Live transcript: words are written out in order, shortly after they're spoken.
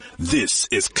This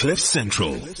is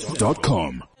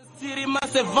CliffCentral.com. Tiri ma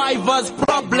survivors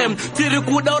problem tiri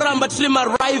kuda uramba tiri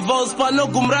ma rivals pano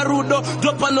gumra rudo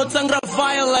do pano tangra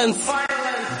violence.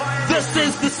 This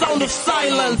is the sound of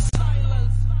silence.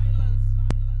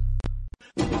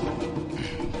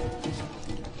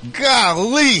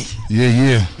 Golly.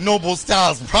 Yeah. Noble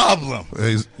Styles problem.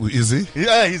 Is he?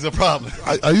 Yeah, he's a problem.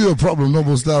 Are you a problem,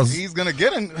 Noble Styles? He's going to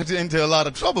get into a lot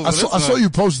of trouble. I saw you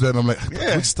post that, and I'm like,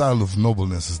 which style of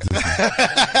nobleness is this?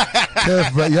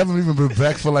 Kev, you haven't even been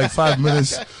back for like 5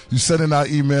 minutes. You sending out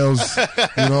emails,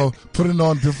 putting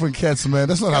on different cats, man.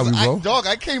 That's not how we roll. Dog,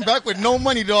 I came back with no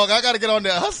money, dog. I got to get on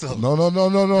that hustle. No.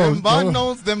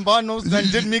 Them barnos done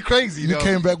did me crazy, You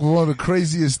came back with one of the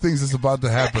craziest things that's about to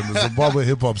happen. The Zimbabwe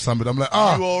Hip Hop Summit. I'm like,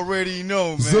 you already know,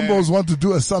 man. Zimbos want to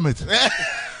do a summit.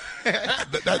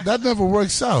 that never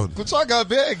works out. Good talk out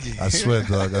big. I swear,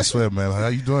 dog. I swear, man. How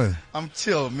you doing? I'm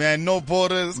chill, man. No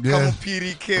borders. Yeah. Come on,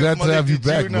 PD Kid. Glad to have you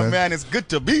back, man. It's good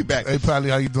to be back. Hey,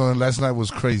 Pally, how you doing? Last night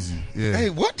was crazy. Yeah. Hey,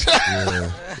 what?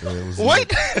 Yeah, it was what?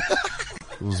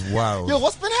 It was wild. Yo,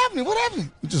 what's been happening? What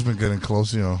happened? We just been getting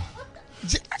close,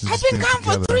 I've been gone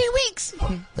for 3 weeks.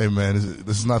 Hey, man,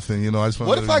 this is nothing, I just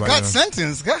what if I got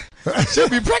sentenced? She'll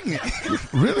be pregnant.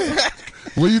 Really?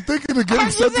 Were you thinking of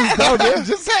getting sentenced down there? I'm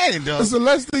just saying, dog. That's the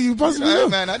last thing you possibly do.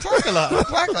 Man, I talk a lot. I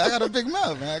got a big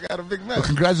mouth, man. Well,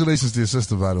 congratulations to your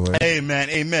sister, by the way. Hey,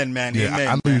 man. Amen, man. Yeah, Amen.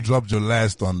 I know you dropped your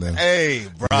last on them. Hey,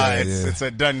 bride. Yeah. It's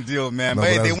a done deal, man. No,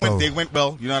 but they went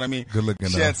well. You know what I mean? Good looking.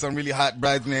 She had some really hot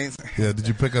bridesmaids. Yeah, did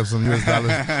you pick up some US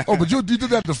dollars? Oh, but you did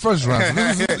that the first round. So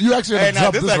you actually had to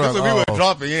drop this round. This is what we were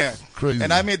dropping, yeah. Crazy.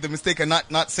 And I made the mistake of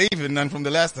not saving none from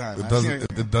the last time. It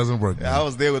doesn't work. Yeah, I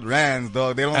was there with rands,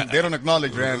 dog. They don't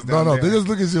acknowledge rands. No, they just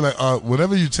look at you like,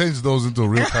 whenever you change those into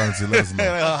real currency, let us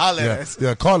know. Holler at us.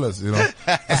 Yeah, call us.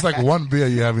 It's like one beer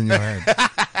you have in your hand.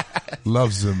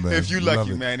 Loves him, man. If you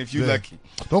lucky, man. If you lucky.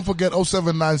 Don't forget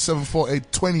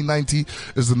 079-748-2090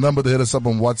 is the number to hit us up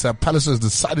on WhatsApp. Palace has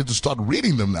decided to start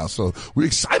reading them now, so we're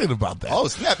excited about that. Oh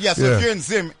snap! Yeah. So if you're in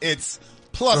Zim, it's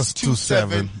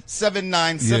 +27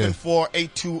 7974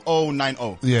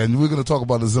 82090. Yeah, and we're going to talk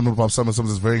about the Zimmer Pop Summit,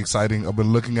 something that's very exciting. I've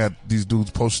been looking at these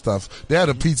dudes post stuff. They had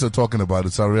a pizza talking about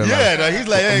it, so I realized. Yeah, he's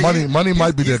like, hey, money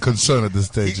might be their concern at this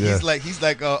stage. He's like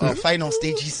final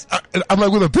stages. I'm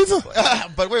like, with a pizza?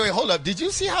 But wait, hold up. Did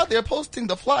you see how they're posting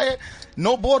the flyer?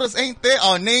 No borders ain't there.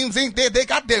 Our names ain't there. They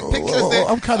got their pictures there.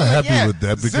 I'm kind of happy with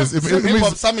that because it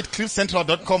means Summit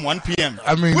CliffCentral.com 1 p.m.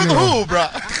 I mean, with who, bro?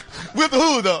 With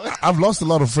who though? I've lost a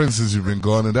lot of friends since you've been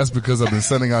gone, and that's because I've been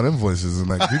sending out invoices, and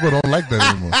like people don't like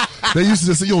that anymore. They used to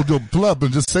just say, "Yo, pull up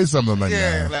and just say something." I'm like,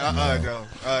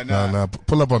 nah.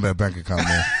 Pull up on that bank account,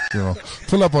 man.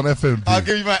 Pull up on FMB. I'll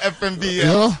give you my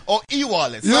FMB or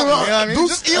e-wallet. You know what I mean?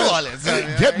 Just e-wallets.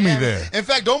 Get me there. In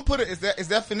fact, don't put it. Is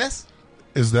that finesse?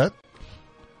 Is that?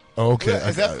 Oh, okay.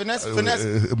 Is that finesse? Finesse?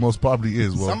 It most probably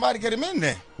is. Well, somebody get him in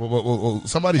there. Well,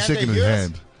 somebody shaking his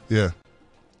hand. Yeah.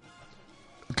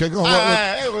 Okay, go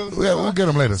on. We'll get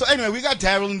him later. So anyway, we got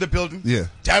Daryl in the building. Yeah.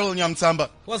 Daryl Nyamsamba.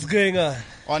 What's going on?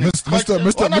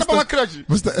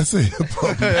 Mr. S.A.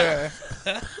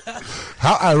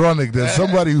 How ironic that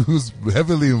somebody who's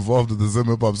heavily involved in the Zim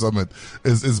Hip Hop Summit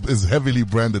is heavily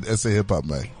branded S.A. Hip Hop,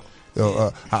 man.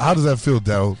 How does that feel,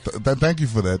 Daryl? Thank you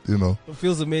for that. It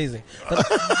feels amazing.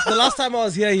 The last time I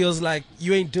was here, he was like,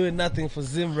 "You ain't doing nothing for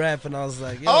Zim Rap," and I was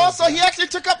like, so he actually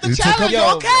took up the challenge.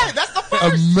 Okay, that's the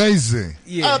first. Amazing.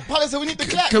 Yeah. So we need to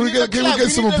clap. Can we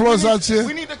get some applause out here?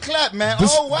 We need to clap, man.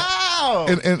 Wow.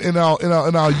 In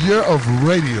our year of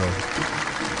radio,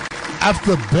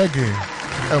 after begging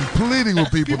and pleading with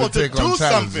people to take on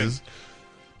challenges,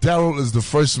 Daryl is the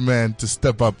first man to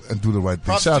step up and do the right thing.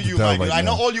 Props Shout to you, Daryl man. I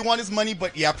know all you want is money,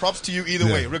 but props to you either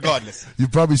way, regardless.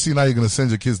 You've probably seen how you're going to send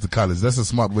your kids to college. That's a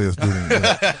smart way of doing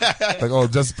it.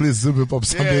 Like, just please Zim Hip Hop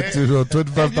Summit to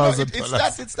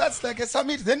 $25,000. It starts like a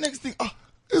summit. Then next thing,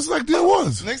 it's like there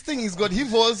was. Next thing he's got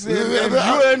HIVOS and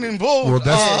UN involved. Well,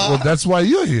 that's why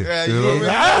you're here.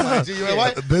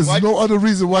 There's no other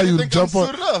reason why you jump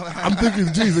on. I'm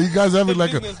thinking, geez, are you guys having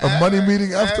like a money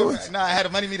meeting afterwards? No, I had a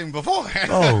money meeting before.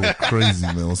 Oh, crazy,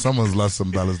 man. Well, someone's lost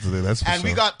some dollars today, that's for sure. And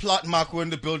we got Plot Marco in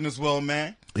the building as well,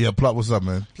 man. Yeah, Plot, what's up,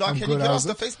 man? Plot, can you get off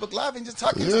the Facebook Live and just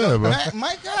talk to us? Man.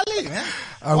 Mike Ali, man.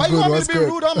 Why you want me to be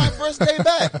rude on my first day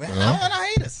back, man? I want to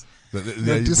hate us.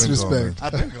 Yeah, disrespect.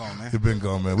 I've been gone, man. You've been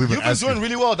gone, man. You've been doing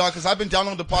really well, dog, because I've been down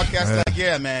on the podcast.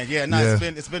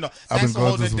 It's been. Thanks for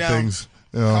holding it down. Things,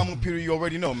 Common period, you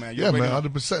already know, man.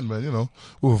 100%, man.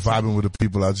 We were vibing with the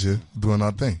people out here doing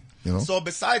our thing. So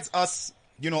besides us,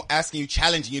 asking you,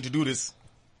 challenging you to do this,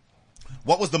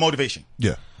 what was the motivation?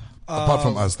 Yeah. Apart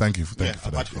from us, thank you for that.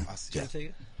 Apart from us, yeah.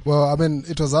 Well, I mean,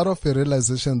 it was out of a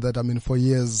realization that, I mean, for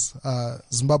years,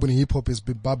 Zimbabwean hip hop has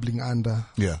been bubbling under.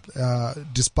 Yeah.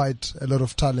 Despite a lot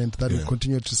of talent that we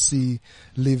continue to see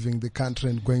leaving the country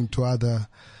and going to other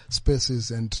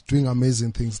spaces and doing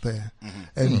amazing things there.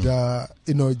 And,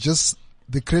 you know, just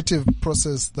the creative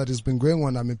process that has been going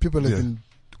on. I mean, people have been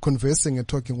conversing and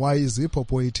talking, why is hip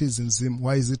hop where it is in Zim?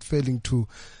 Why is it failing to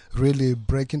really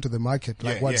break into the market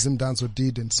like what Zim Danzo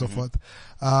did and so forth?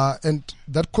 And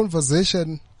that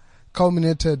conversation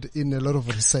culminated in a lot of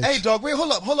research. Hey, dog, wait,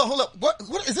 hold up.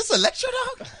 What is this a lecture,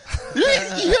 dog? You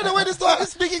hear the way this dog is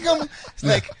speaking? It's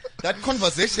like that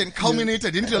conversation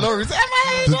culminated into a lot of research.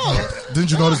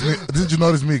 Didn't you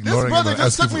notice me ignoring this brother him?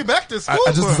 just took me back to school.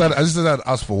 I just decided to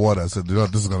ask for water. I said, you know,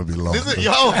 this is going to be long. Hit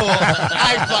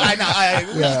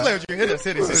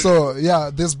it. So,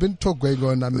 yeah, there's been talk going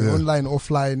on, I mean, online,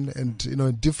 offline, and, you know,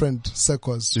 in different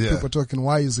circles. Yeah. People talking,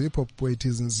 why is hip hop where it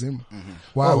is in Zim?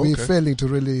 Why are we failing to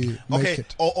really make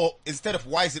it? Or instead of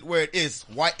why is it where it is,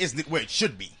 why isn't it where it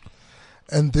should be?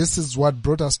 And this is what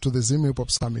brought us to the Zim Hip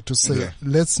Hop Summit to say,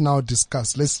 let's now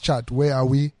discuss, let's chat. Where are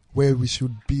we? Where we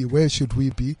should be? Where should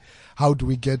we be? How do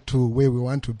we get to where we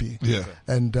want to be? Yeah.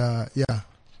 And,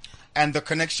 And the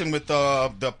connection with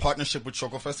the partnership with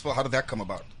Shoko Festival, how did that come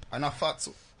about?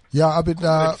 Fatso. Yeah, I mean,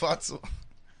 Fatso.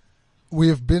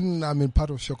 we've been, I mean, part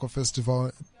of Shoko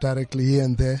Festival directly here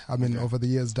and there. I mean, over the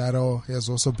years, Daro has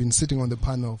also been sitting on the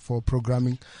panel for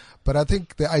programming. But I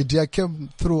think the idea came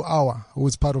through Awa, who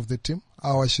is part of the team.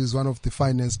 Awa, she's one of the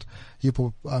finest hip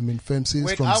hop, I mean, FMCs.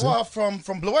 Wait, from Awa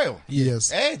from Blue Whale? Yes.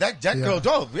 Hey, that girl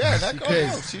dope. Yeah, that girl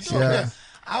dope. She dope, yeah.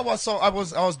 I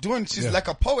was doing, she's like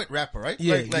a poet rapper, right?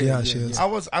 Yeah, she is. I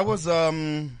was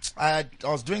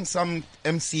doing some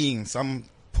MCing, some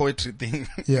poetry thing.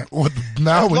 Yeah. What,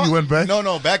 now when you went back?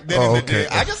 No, back then in the day.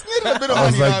 I just needed a bit of I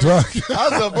was money. like, I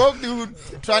was a broke dude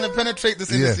trying to penetrate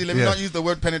this industry. Let me not use the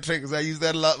word penetrate because I use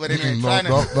that a lot. But anyway,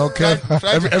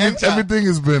 everything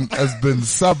has been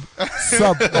sub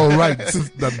all right.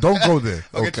 Don't go there.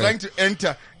 Okay, trying to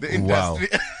enter the industry.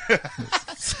 Wow.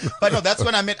 But no, that's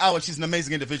when I met Awa. She's an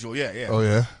amazing individual. Yeah. Oh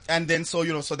yeah. And then so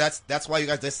that's why you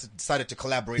guys decided to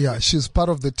collaborate. Yeah, she's part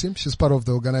of the team. She's part of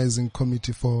the organizing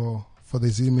committee for the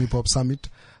Zim Hip Hop Summit.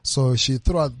 So she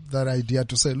threw out that idea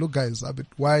to say, look guys,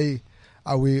 why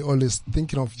are we always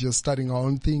thinking of just starting our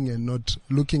own thing and not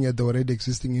looking at the already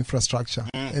existing infrastructure?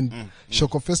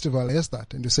 Shoko Festival has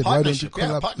that. And they said, why don't you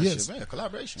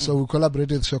collaboration. So we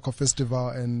collaborated with Shoko Festival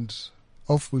and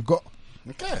off we go.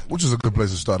 Okay. Which is a good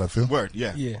place to start, I feel. Word,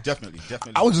 yeah. Definitely.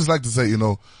 I would just like to say, you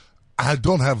know, I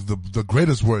don't have the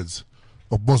greatest words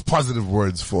or most positive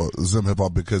words for Zim Hip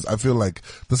Hop because I feel like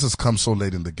this has come so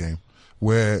late in the game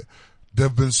where there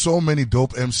have been so many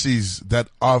dope MCs that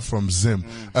are from Zim.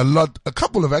 A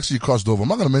couple have actually crossed over. I'm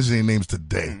not going to mention any names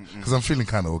today because I'm feeling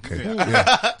kind of okay.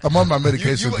 Yeah. I'm on my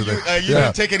medication today. You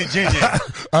didn't take any gin yet.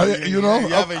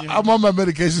 I'm on my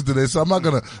medication today, so I'm not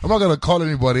gonna call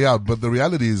anybody out. But the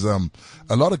reality is, a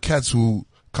lot of cats who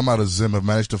come out of Zim have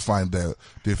managed to find their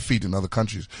feet in other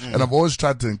countries. And I've always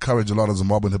tried to encourage a lot of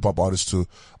Zimbabwean hip hop artists to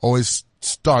always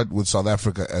start with South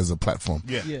Africa as a platform.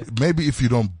 Yeah. Maybe if you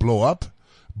don't blow up,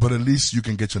 but at least you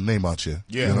can get your name out here.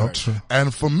 Yeah, you know? True.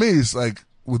 And for me, it's like,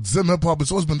 with Zim Hip Hop,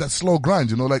 it's always been that slow grind,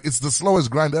 you know, like it's the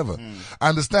slowest grind ever. I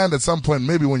understand at some point,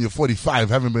 maybe when you're 45,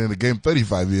 having been in the game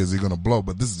 35 years, you're going to blow,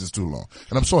 but this is just too long.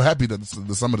 And I'm so happy that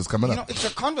the summit is coming up. It's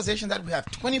a conversation that we have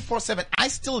 24/7. I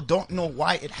still don't know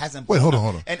why it hasn't Wait, blown hold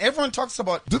on. up. And everyone talks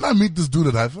about... Didn't I meet this dude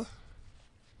at Haifa?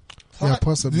 Yeah,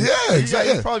 possibly. Yeah,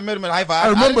 exactly. You probably met him at Haifa. I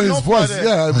remember his voice,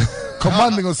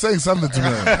 commanding or saying something to me.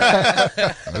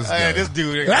 This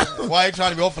dude, why are you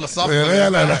trying to be all philosophical?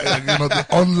 The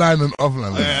online and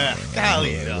offline.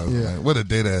 What a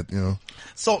day that, you know.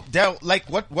 So, Daryl, like,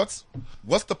 what's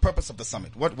the purpose of the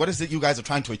summit? What is it you guys are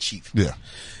trying to achieve? Yeah.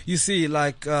 You see,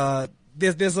 like,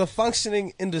 there's a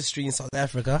functioning industry in South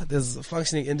Africa. There's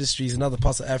functioning industries in other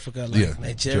parts of Africa, like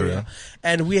Nigeria.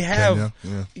 And we have,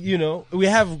 Kenya, we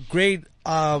have great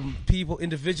people,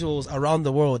 individuals around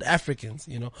the world, Africans,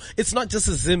 It's not just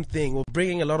a Zim thing. We're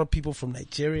bringing a lot of people from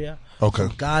Nigeria,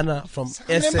 from Ghana, from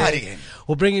SA.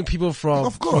 We're bringing people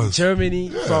from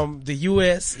Germany, from the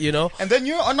US, And then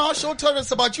you're on our show telling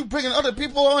us about you bringing other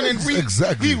people on and we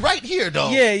right here,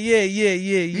 though. Yeah.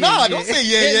 Nah, don't say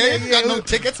yeah. You got no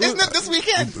tickets. Isn't it this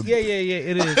weekend? Yeah.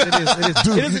 It is.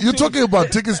 Dude, you're talking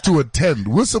about tickets to attend.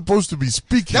 We're supposed to be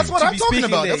speaking. That's what I'm talking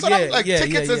about. That's what I'm like.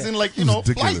 Tickets as in like,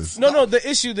 flights. No. The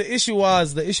issue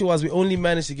was we only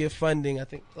managed to get funding. I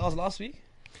think that was last week.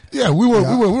 Yeah, we were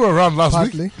around last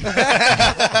week. We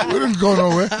didn't go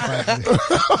nowhere.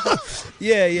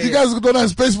 Yeah. You guys don't have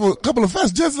space for a couple of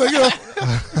fast jets, like,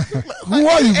 who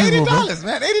are you people, $80,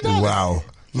 man? $80. Wow.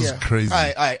 This is crazy.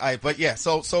 But yeah,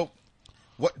 so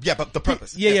what? Yeah, but the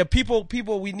purpose. Yeah. People.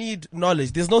 We need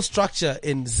knowledge. There's no structure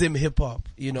in Zim hip hop.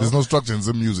 You know, there's no structure in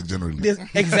Zim music generally.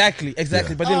 Exactly.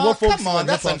 Yeah. But then what folks? Come on,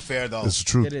 that's unfair though. It's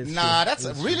true. It is. Nah, that's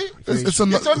really. It's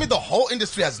You're telling me the whole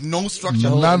industry has no structure?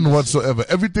 None whatsoever.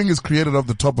 Everything is created off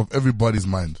the top of everybody's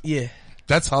mind. Yeah.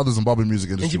 That's how the Zimbabwean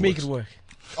music industry And you make works. it work.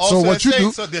 So what you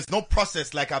do? So there's no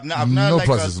process. Like I'm not No like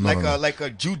process, a, no, like no, a no. like a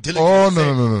due diligence. Oh, no,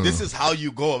 saying, no. This is how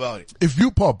you go about it. If you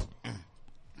pop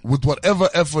with whatever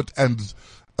effort and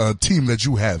team that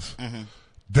you have,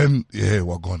 then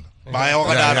we're gone.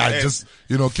 Just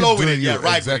keep Flow with doing it, yeah, you.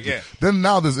 right, Exactly. yeah. Then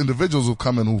now there's individuals who've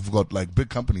come in who've got like big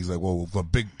companies, like we've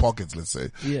got big pockets. Let's say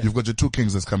you've got your Two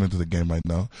Kings that's come into the game right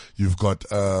now. You've got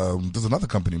there's another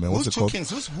company, man. What's Who's it called? Two Kings?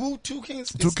 Who's who? Two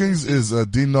Kings. Two Kings is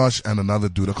Dinosh and another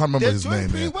dude. I can't remember They're his doing name.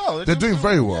 pretty Man. well. They're doing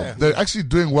very well. yeah. They're actually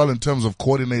doing well in terms of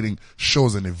coordinating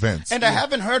shows and events. And I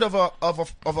haven't heard of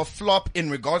a flop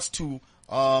in regards to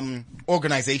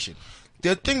organization.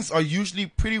 Their things are usually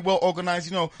pretty well organized.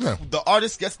 The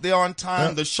artist gets there on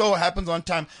time. The show happens on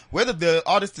time. Whether the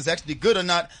artist is actually good or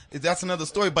not, that's another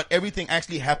story. But everything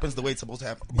actually happens the way it's supposed to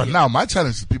happen. But now my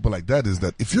challenge to people like that is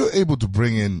that if you're able to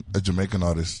bring in a Jamaican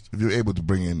artist, if you're able to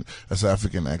bring in a South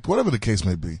African act, whatever the case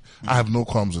may be, I have no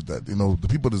qualms with that. The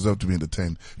people deserve to be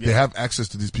entertained. They have access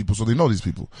to these people, so they know these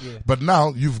people. But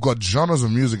now you've got genres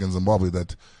of music in Zimbabwe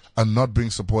that are not being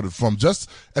supported from just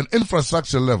an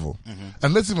infrastructure level.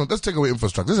 And let's take away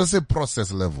infrastructure. Let's just say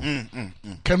process level.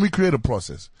 Can we create a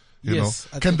process? Yes,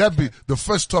 Can that be the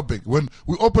first topic when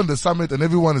we open the summit and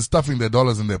everyone is stuffing their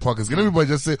dollars in their pockets? Can everybody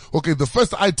just say, okay, the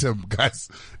first item, guys,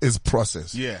 is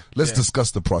process. Let's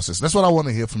discuss the process. That's what I want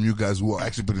to hear from you guys who are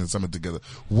actually putting the summit together.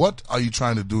 What are you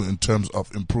trying to do in terms of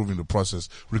improving the process,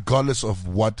 regardless of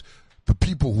what the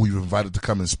people who you've invited to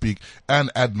come and speak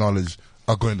and add knowledge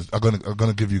are going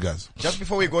to give you guys? Just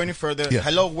before we go any further,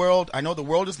 hello world. I know the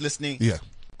world is listening. Yeah.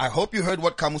 I hope you heard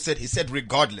what Kamu said. He said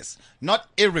regardless, not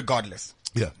irregardless.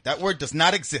 Yeah. That word does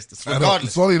not exist. It's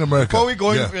regardless. It's only in America. Before we go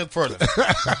any further,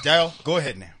 Daryl, go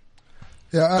ahead now.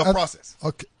 Yeah. The process.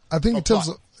 Okay. I think in terms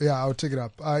of, I'll take it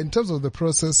up. In terms of the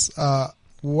process,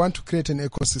 we want to create an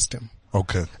ecosystem.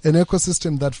 Okay. An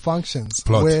ecosystem that functions.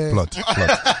 Plot.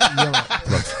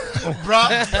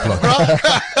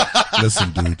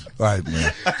 Listen, dude. All right,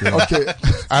 man. Yeah. Okay.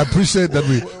 I appreciate that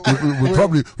we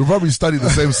probably study the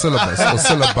same syllabus or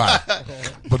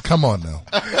syllabi. But come on now.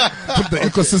 Put the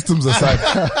ecosystems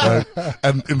aside, right?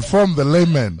 And inform the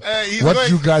layman what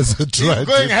you guys are trying He's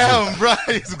going to ham, bro.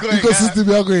 He's going ecosystem, ham.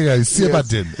 you're going ham. See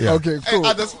about it. Yeah. Okay, cool.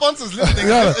 Are the sponsors listening?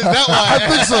 Yeah, Is that why? I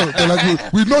think so. They're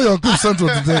like, we know you're on Cliff Central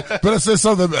today. Better say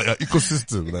something about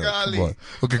ecosystem. Like, Golly. come on.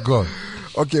 Okay, go on.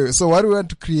 Okay, so what we want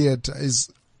to create is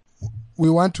we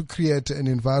want to create an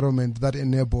environment that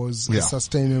enables a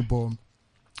sustainable,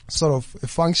 sort of a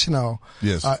functional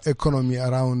economy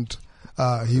around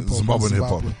hip hop. Zimbabwean hip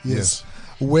hop. Yes.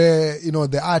 Where,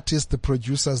 the artists, the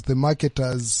producers, the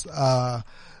marketers,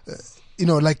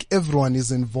 like everyone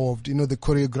is involved. The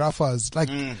choreographers, like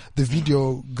the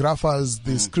videographers,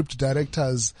 the script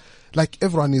directors, like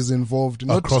everyone is involved.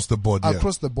 Across the board,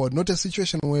 Across the board. Not a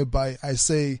situation whereby I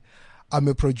say, I'm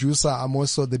a producer, I'm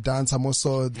also the dancer, I'm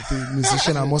also the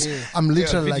musician, I'm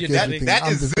literally like everything. That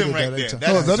I'm is the Zim video right director.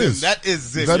 there. That is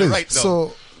Zim. That You're is. right, though.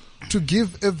 So, to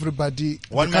give everybody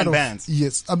one-man bands.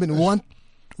 Yes, I mean, we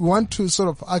want to sort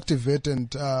of activate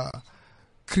and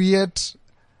create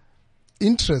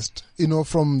interest,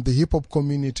 from the hip hop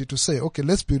community to say, okay,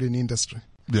 let's build an industry.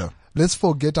 Yeah. Let's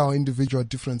forget our individual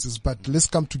differences, but let's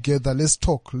come together. Let's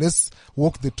talk. Let's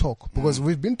walk the talk, because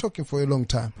we've been talking for a long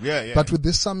time. But with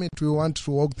this summit, we want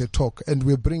to walk the talk, and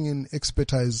we're bringing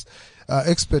expert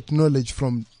knowledge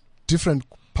from different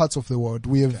parts of the world.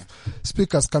 We have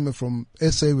speakers coming from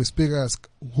SA, with speakers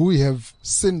who we have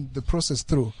seen the process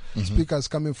through. Speakers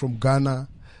coming from Ghana,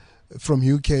 from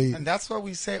UK. And that's what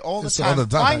we say all the It's time. all the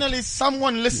time. Finally,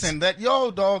 someone listened that,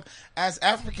 yo, dog, as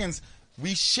Africans,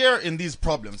 we share in these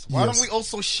problems. Why don't we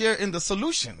also share in the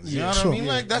solutions? You know what I mean?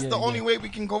 Like, that's the only way we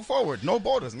can go forward. No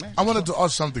borders, man. I wanted to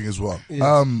ask something as well.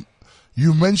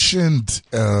 You mentioned,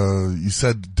 you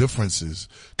said differences.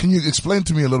 Can you explain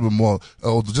to me a little bit more,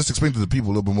 or just explain to the people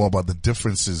a little bit more about the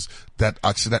differences that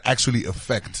actually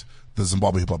affect the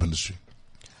Zimbabwe hip hop industry?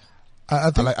 I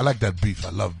like that beef. I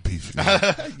love beef.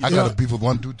 I got a beef with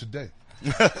one dude today.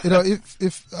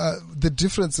 If the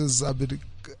differences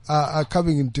are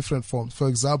coming in different forms. For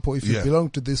example, if you belong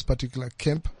to this particular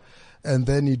camp, and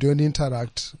then you don't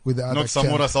interact with the other North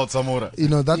Samora, South Samora. You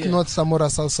know, that North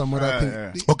Samora, South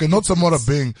Samora thing. Okay, North Samora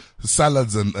being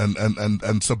salads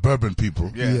and suburban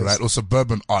people, right? Or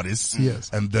suburban artists. Yes.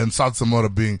 And then South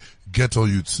Samora being ghetto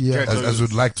youths, as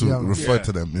we'd like to refer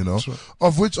to them, you know. Sure.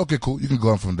 Of which, okay, cool, you can go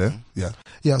on from there. Yeah.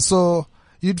 Yeah, so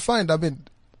you'd find, I mean,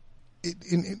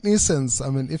 in essence, I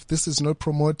mean, if this is not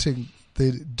promoting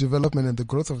the development and the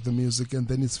growth of the music, and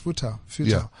then it's futile.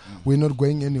 We're not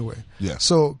going anywhere. Yeah.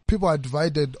 So people are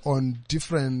divided on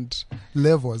different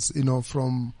levels, you know,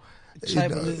 from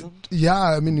tribalism.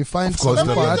 I mean, you find course, some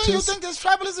definitely. You artists. think there's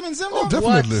tribalism in Zim? Oh,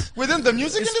 definitely. What? Within the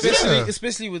music industry?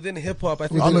 Especially within hip hop, I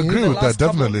think I'll agree the with that, last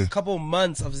definitely. Couple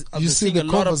months, I've You been see seeing the a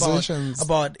lot conversations.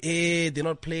 about they're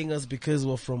not playing us because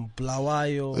we're from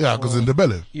Blawayo. Yeah, because in the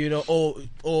belly. You know, or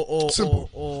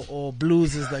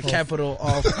blues is the capital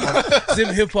of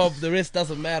Zim hip hop. The rest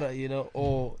doesn't matter, you know,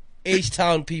 or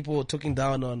H-Town people talking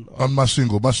down on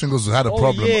Mashingo. Mashingo's had a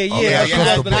problem. But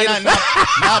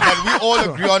we all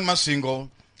agree on Mashingo.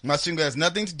 Mashingo has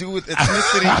nothing to do with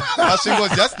ethnicity. Mashingo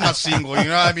is just Mashingo. You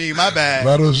know what I mean? My bad.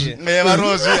 Maroji.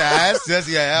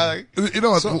 Yeah. You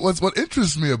know what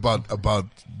interests me about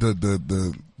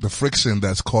the friction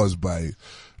that's caused by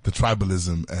the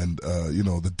tribalism and you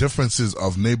know, the differences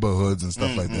of neighborhoods and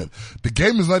stuff like that. The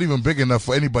game is not even big enough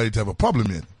for anybody to have a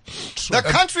problem in. The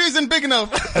country isn't big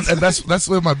enough. and that's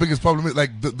where my biggest problem is.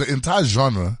 Like the entire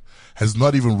genre has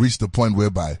not even reached the point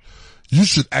whereby you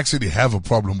should actually have a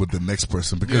problem with the next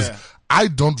person, because I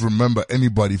don't remember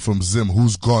anybody from Zim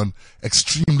who's gone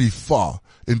extremely far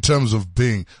in terms of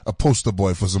being a poster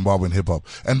boy for Zimbabwean hip hop.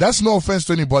 And that's no offense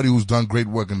to anybody who's done great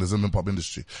work in the Zim hip hop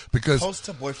industry, because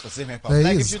Poster boy for Zim hip hop. There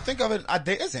Like, is. if you think of it,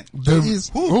 there isn't. There is.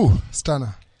 Who?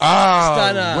 Stunner.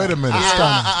 Stunner. Wait a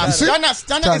minute.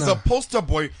 Stunner is a poster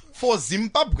boy for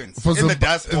Zimbabweans in the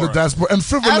diaspora. In the diaspora. And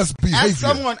frivolous behavior.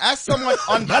 As someone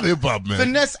on Not hip hop, man.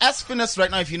 Finesse right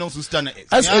now, if he knows who Stunner is.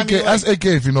 Ask AK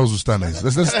if he knows who Stunner is.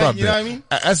 Let's start You know there. what I mean?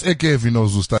 Ask AK if he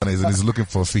knows who Stunner is and he's looking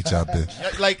for a feature out there.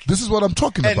 Like, This is what I'm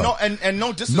talking and about.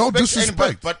 no disrespect, No to disrespect.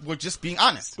 anybody, but we're just being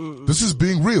honest. This is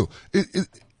being real.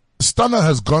 Stunner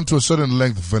has gone to a certain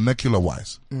length vernacular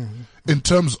wise in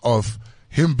terms of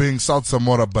him being South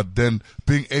Samora, but then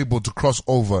being able to cross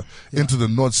over into the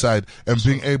north side and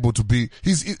being able to be,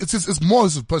 it's more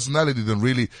his personality than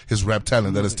really his rap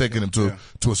talent that has taken him to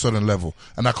a certain level.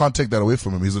 And I can't take that away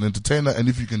from him. He's an entertainer, and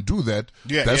if you can do that,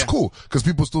 that's cool, because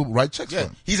people still write checks for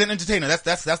him. He's an entertainer.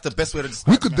 That's the best way to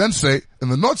describe We could then say, in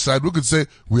the north side, we could say,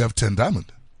 we have 10 Diamond.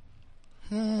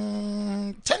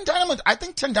 10 Diamond. I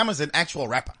think 10 Diamond is an actual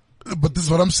rapper. But this is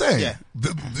what I'm saying. Yeah.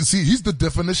 See, he's the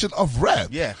definition of rap.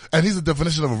 Yeah. And he's the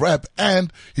definition of rap,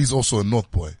 and he's also a North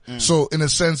boy. So, in a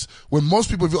sense, when most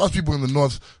people, if you ask people in the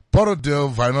North,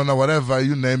 Porterdale, Vinona, whatever,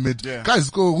 you name it, guys,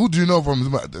 go, who do you know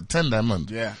from 10 Diamond?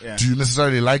 Yeah. Do you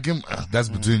necessarily like him? That's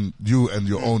between you and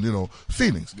your own, you know,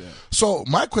 feelings. Yeah. So,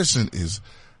 my question is,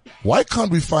 why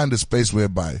can't we find a space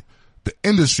whereby the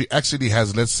industry actually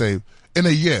has, let's say, in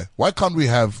a year, why can't we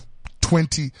have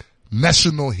 20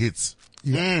 national hits?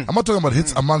 I'm not talking about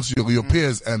hits amongst your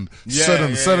peers and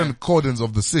certain cordons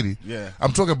of the city.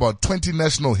 I'm talking about 20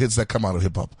 national hits that come out of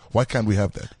hip hop. Why can't we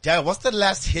have that? Yeah, what's the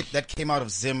last hit that came out of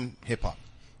Zim hip hop?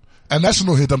 A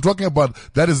national hit. I'm talking about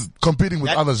that is competing with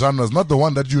other genres, not the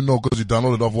one that you know because you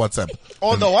downloaded off WhatsApp.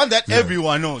 Or the one that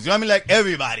everyone knows. You know what I mean? Like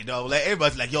everybody, though. Like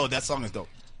everybody's like, yo, that song is dope.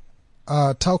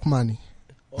 Talk Money.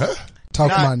 Huh? Talk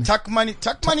Money. Talk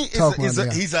Money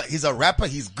he's a rapper.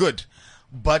 He's good,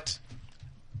 but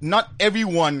not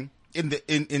everyone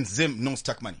in Zim knows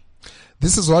Talk Money.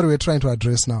 This is what we're trying to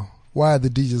address now. Why are the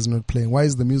DJs not playing? Why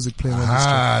is the music playing on the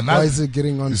street? Why is it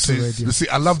getting on to radio? You see,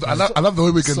 I love the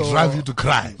way we can drive you to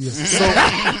cry. Yes. So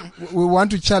we want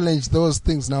to challenge those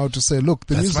things now to say, look,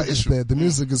 the music is there, the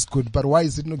music is good, but why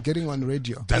is it not getting on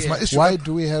radio? That's my issue. Why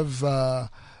do we have why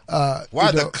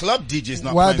are the club DJs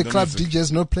not why playing are the club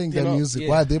DJs not playing their music? Yeah.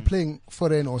 Why are they playing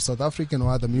foreign or South African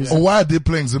or other music? Or why are they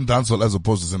playing Zim dancehall as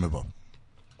opposed to Zim hip hop?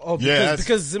 Oh,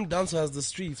 because Zim Dancehall has the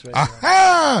streets right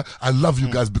now. I love you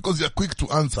guys because you're quick to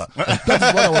answer. That's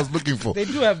what I was looking for. They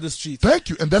do have the streets. Thank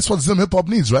you. And that's what Zim hip hop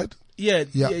needs, right? Yeah.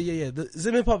 The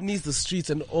Zim hip hop needs the streets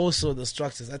and also the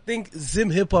structures. I think Zim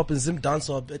hip hop and Zim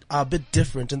dancehall are a bit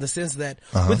different in the sense that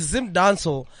with Zim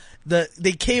dancehall,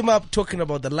 they came up talking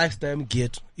about the lifestyle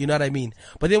get, you know what I mean?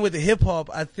 But then with the hip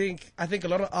hop, I think a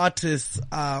lot of artists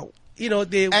you know,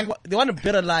 they want a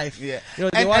better life. Yeah. You know,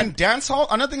 and dancehall,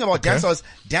 another thing about dancehall is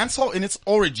dancehall in its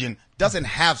origin doesn't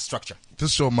have structure.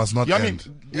 This show must not end.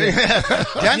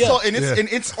 Dancehall in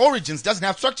its origins doesn't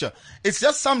have structure. It's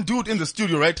just some dude in the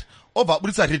studio, right? over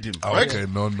Bulisa rhythm, right? Okay,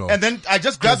 no. And then I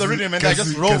just grab the rhythm and I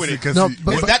just roll with it. No,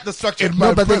 Is that the structure?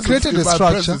 No, but they created a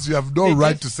structure. You have no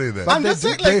right to say that. I'm just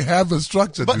saying, They like, have a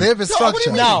structure. but dude. They have a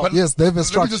structure. Now- Yes, they have a Let me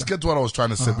structure. just get to what I was trying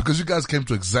to say, because you guys came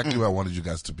to exactly where I wanted you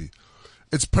guys to be.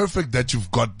 It's perfect that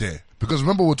you've got there. Because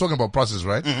remember, we're talking about process,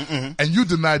 right? And you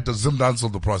denied the Zim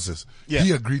dancehall the process. Yeah.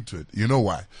 He agreed to it. You know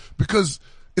why? Because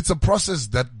it's a process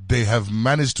that they have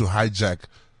managed to hijack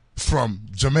from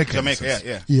Jamaica. Jamaica,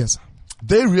 yeah. Yes.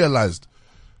 They realized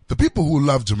the people who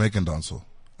love Jamaican dancehall,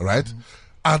 right?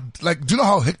 Are like, do you know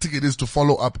how hectic it is to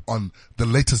follow up on the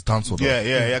latest dancehall?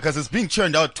 Yeah, because it's being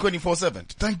churned out 24/7.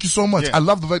 Thank you so much. Yeah. I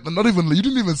love the fact that you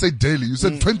didn't even say daily. You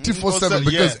said 24/7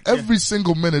 because every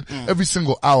single minute, every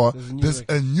single hour, there's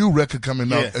a new record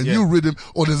coming out, a new rhythm,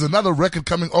 or there's another record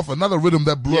coming off another rhythm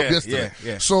that blew up yesterday.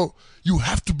 Yeah. So you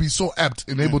have to be so apt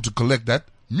and able to collect that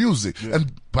music.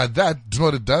 And by that, do you know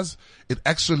what it does? It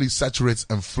actually saturates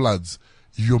and floods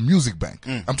your music bank.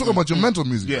 I'm talking about your mental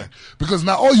music bank. Because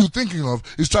now all you're thinking of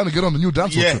is trying to get on the new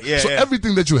dancehall. So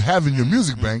everything that you have in your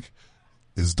music bank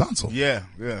is dancehall. Yeah.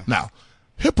 Now,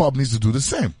 hip hop needs to do the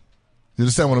same. You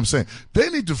understand what I'm saying? They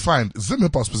need to find, Zim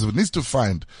Hip Hop specifically needs to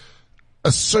find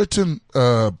a certain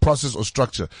process or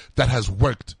structure that has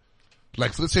worked.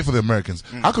 Like, let's say for the Americans.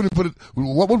 How can we put it,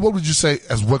 what would you say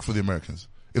has worked for the Americans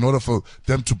in order for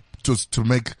them to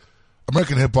make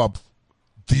American hip hop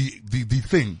the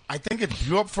thing? I think it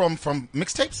blew up from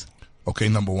mixtapes. Okay,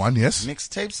 number one, yes.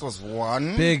 Mixtapes was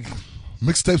one. Big.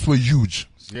 Mixtapes were huge.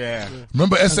 Yeah.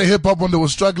 Remember SA Hip Hop when they were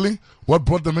struggling? What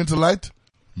brought them into light?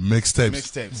 Mixtapes.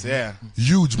 Mixtapes, yeah.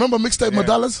 Huge. Remember mixtape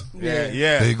Madalas? Yeah.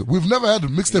 There you go. We've never had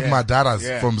mixtape Madalas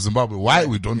Yeah. from Zimbabwe. Why?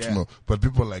 We don't know. But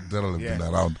people like Daryl have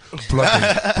been around.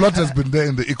 Plot has been there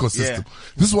in the ecosystem.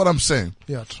 This is what I'm saying.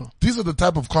 Yeah, true. These are the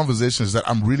type of conversations that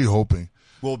I'm really hoping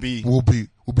Will be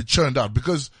churned out,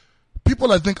 because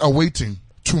people, I think, are waiting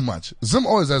too much. Zim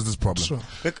always has this problem. Sure.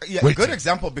 a good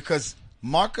example, because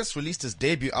Marcus released his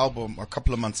debut album a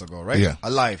couple of months ago, right? Yeah.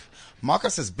 Alive.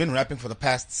 Marcus has been rapping for the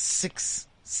past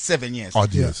 6-7 years.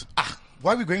 Odd years.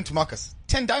 Why are we going to Marcus?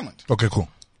 10 Diamond. Okay, cool.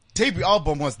 Debut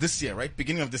album was this year, right?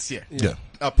 Beginning of this year. Yeah.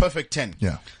 Perfect 10.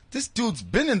 Yeah. This dude's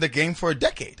been in the game for a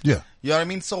decade. Yeah. You know what I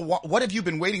mean? So what have you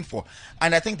been waiting for?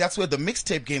 And I think that's where the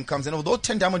mixtape game comes in. Although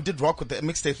 10 Diamond did rock with the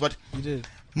mixtapes, but He did.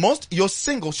 your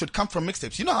singles should come from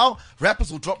mixtapes. You know how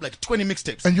rappers will drop like 20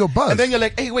 mixtapes? And you're buzzed. And then you're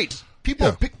like, hey, wait. People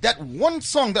Yeah. pick that one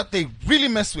song that they really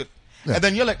mess with. Yeah. And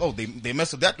then you're like, oh, they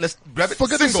mess with that. Let's grab it.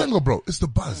 Forget the single, bro. It's the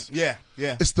buzz. Yeah.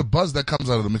 It's the buzz that comes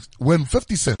out of the mix. When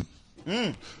 50 Cent,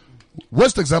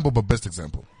 worst example but best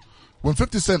example, when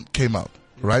 50 Cent came out,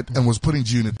 right, and was putting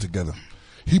G-Unit together,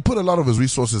 he put a lot of his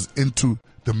resources into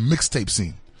the mixtape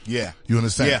scene. Yeah. You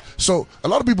understand? Yeah. So a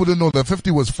lot of people didn't know that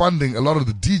 50 was funding a lot of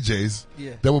the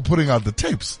DJs that were putting out the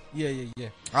tapes. Yeah.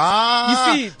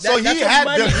 Ah. You see, so he that's what had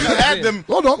money them. He is. had them.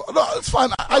 Hold on, no, it's fine.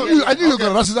 I knew you were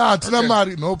gonna rush it out.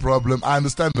 No problem. I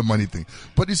understand the money thing,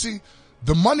 but you see,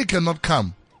 the money cannot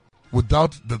come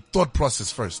without the thought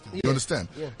process first. You understand?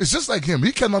 Yeah. It's just like him.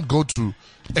 He cannot go to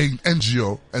an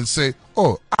NGO and say,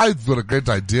 "Oh, I've got a great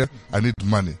idea. I need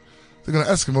money." They're gonna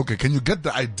ask him, "Okay, can you get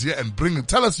the idea and bring it?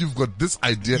 Tell us you've got this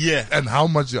idea and how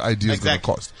much your idea is gonna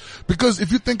cost." Because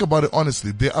if you think about it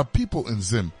honestly, there are people in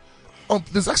Zim.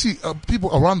 There's actually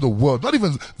people around the world. Not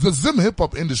even the Zim hip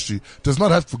hop industry does not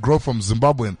have to grow from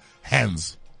Zimbabwean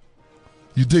hands.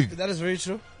 You dig? That is very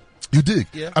true. You dig?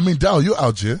 Yeah. I mean, Dal, you're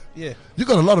out here. Yeah. You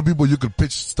got a lot of people you could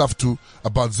pitch stuff to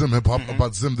about Zim hip hop,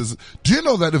 about Zim this. Do you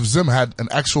know that if Zim had an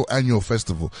actual annual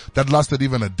festival that lasted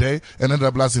even a day and ended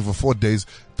up lasting for 4 days,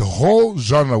 the whole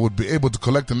genre would be able to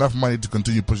collect enough money to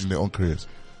continue pushing their own careers?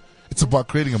 It's about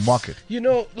creating a market. You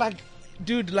know, like,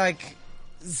 dude, like,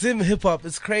 Zim hip hop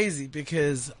is crazy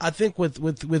because I think with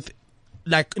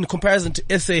like in comparison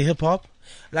to SA hip hop,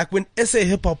 like when SA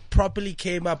hip hop properly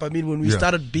came up, I mean when we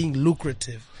started being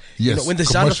lucrative. Yes, you know, when the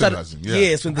genre started. commercializing,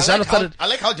 Yes, when the genre started. I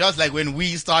like how just like when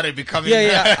we started becoming.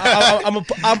 I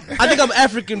think I'm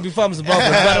African before I'm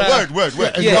Zimbabwean. But,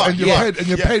 word. And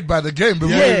you're paid by the game.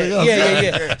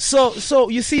 Yeah. So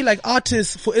you see, like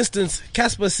artists, for instance,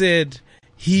 Casper said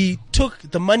he took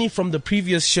the money from the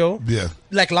previous show,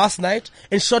 like last night,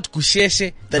 and shot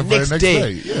Gusheshe the next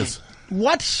day. Yes.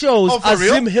 What shows for are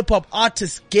real? Zim hip hop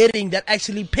artists getting that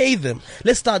actually pay them?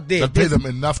 Let's start there. That pay them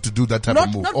enough to do that type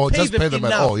of move, or just pay them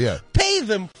at all. Yeah. Pay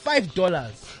them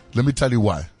 $5. Let me tell you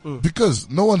why. Because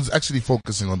no one's actually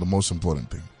focusing on the most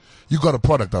important thing. You got a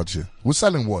product out here. We're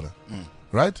selling water,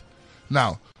 right?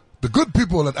 Now, the good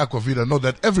people at Aquavita know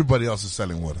that everybody else is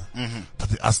selling water, but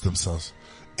they ask themselves,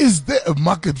 "Is there a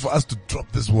market for us to drop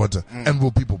this water, and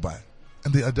will people buy?"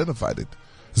 And they identified it.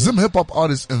 Zim hip hop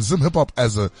artists and Zim hip hop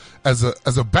as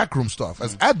a backroom staff,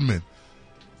 as admin.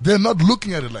 They're not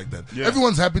looking at it like that. Yeah.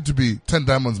 Everyone's happy to be 10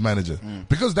 Diamonds manager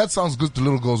because that sounds good to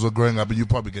little girls who are growing up and you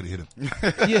probably get hit.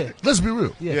 Yeah. Let's be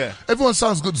real. Yeah. Everyone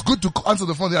sounds good. It's good to answer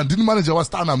the phone. And didn't manager was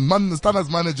Stana's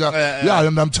manager. Yeah,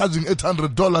 and I'm charging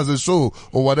 $800 a show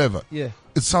or whatever. Yeah.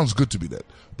 It sounds good to be that.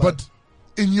 But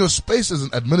in your space as an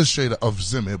administrator of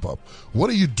Zim Hip Hop, what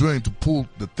are you doing to pull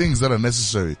the things that are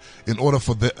necessary in order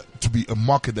for there to be a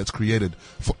market that's created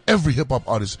for every hip hop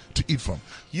artist to eat from?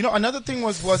 You know, another thing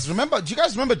was remember, do you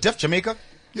guys remember Def Jamaica?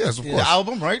 Yes, of course. The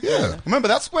album, right? Yeah. Remember,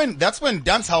 that's when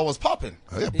Dancehall was popping.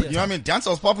 Yeah, you know what I mean? Dancehall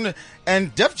was popping.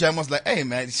 And Def Jam was like, hey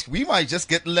man, we might just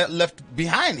get left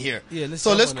behind here. Yeah,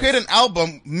 let's create an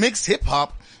album, mix hip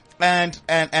hop and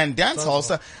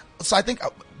dancehall. So I think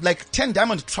like 10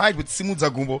 Diamond tried with Simu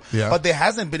Zagumbo, but there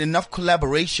hasn't been enough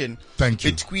collaboration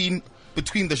between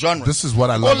the genres. This is what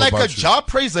I love about you. Or like a Jah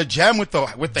Praiser jam with the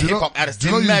hip hop artists.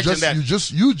 Imagine that.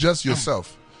 You just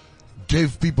yourself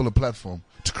gave people a platform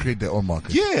to create their own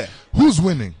market. Yeah. Who's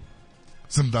winning?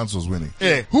 Zim Danso's winning.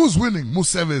 Yeah. Who's winning?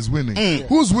 Museve is winning.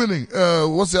 Who's winning?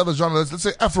 What's the other genre? Let's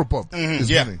say Afropop is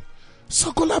winning.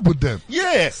 So collab with them.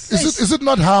 Yes. Is it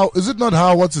not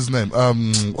how what's his name?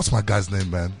 What's my guy's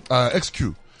name, man?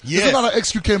 XQ. Yes. Is it not how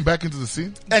XQ came back into the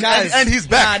scene? And he's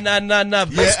back. Nah.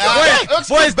 Yeah,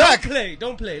 Boys, back.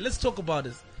 Don't play. Let's talk about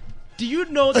this. Do you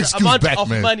know the XQ's amount back, of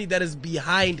man. money that is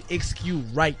behind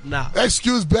XQ right now?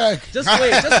 XQ's back. Just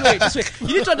wait.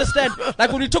 You need to understand,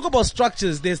 like when we talk about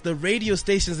structures, there's the radio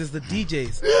stations, there's the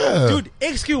DJs. Yeah. Dude,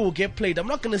 XQ will get played. I'm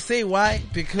not gonna say why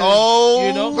because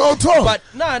you know. No talk. But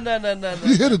nah.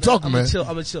 You here to talk, man.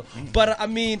 I'm a chill. But I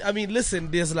mean, listen.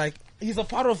 There's like he's a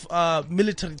part of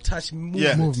Military Touch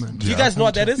movement. Do you guys know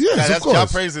what that is? Yes, that's of course. Jah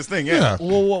Praiser's thing. Yeah.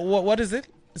 What is it?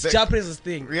 It's Jah Praiser's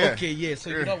thing. Yeah. Okay, yeah. So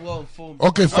you're not well informed.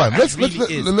 Okay, fine. Let's what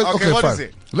fine. is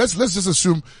it? Let's just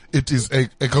assume it is a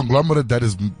conglomerate that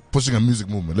is pushing a music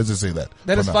movement. Let's just say that.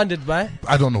 That is now. funded by?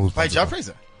 I don't know who's By funded Jah by.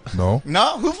 Praiser. No.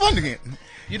 No? Who's funding it?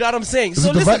 You know what I'm saying? Is So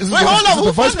it the listen, vi- is it Wait, the- hold on, is it the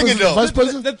who's vice funding it, president? though? Vice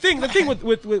president? the thing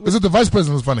with Is it the vice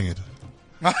president who's funding it?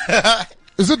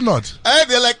 Is it not? Hey,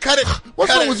 they're like, cut it.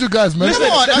 What's cut wrong it. with you guys, man? Listen,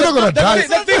 You're not gonna die.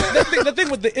 the thing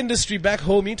with the industry back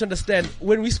home, you need to understand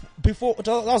when before that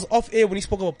was off air when he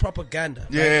spoke about propaganda.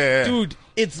 Yeah. Dude,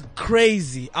 it's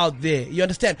crazy out there. You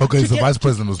understand? Okay, To it's the get- vice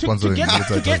president who's to sponsoring get,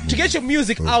 it. to get your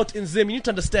music out in Zim, you need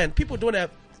to understand people don't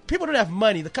have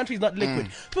money. The country's not liquid.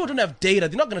 People don't have data.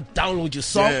 They're not going to download your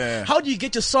song. Yeah. How do you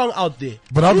get your song out there?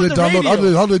 But how do Through they the download?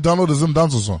 radio. How do they download the Zim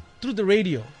Danso song? Through the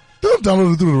radio. They don't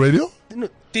download it through the radio. No,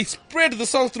 they spread the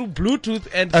songs through Bluetooth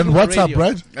and And through WhatsApp, radio.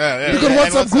 right? Yeah, You got and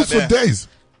WhatsApp groups yeah. for days.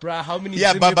 Bruh, how many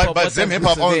Yeah, Zim but hip-hop Zim WhatsApp hip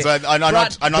hop groups owns there?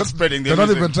 are not spreading their They're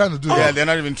not music. even trying to do Yeah, that. they're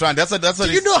not even trying. That's what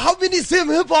Do you know how many Zim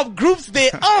hip hop groups there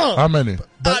are? How many?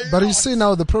 But you see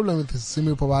now the problem with the Zim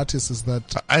hop artists is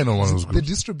that I know one of those the groups.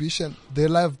 distribution, they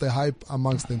love the hype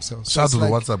amongst themselves. Shout out it's to the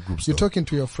like WhatsApp groups, You're though. talking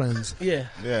to your friends, Yeah.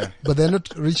 Yeah. but they're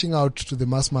not reaching out to the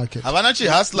mass market. Havanachi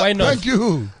Hustler. Why not? Thank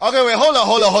you. Okay, wait, hold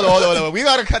on. We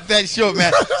gotta cut that short,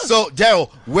 man. So, Daryl,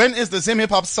 when is the Zim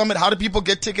Hip Hop Summit? How do people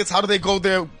get tickets? How do they go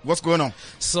there? What's going on?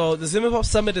 So the Zim Hip Hop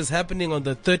Summit is happening on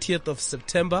the 30th of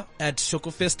September at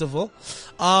Shoko Festival.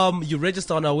 You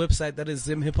register on our website, that is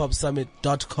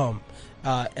zimhiphopsummit.com.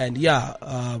 And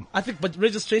I think, but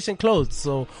registration closed,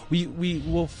 so we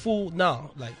were full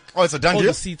now. Like, Oh, it's a done all deal?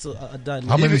 the seats are done.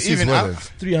 How many Even- seats even were out- there?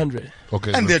 300.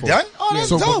 Okay. And they're full. done? Oh, that's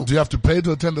So, dope. do you have to pay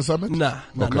to attend the summit? Nah,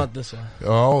 Okay. not this one.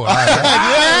 Oh,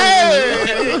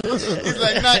 Hey! He's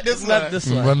like, not this Not one. this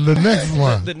one. but the next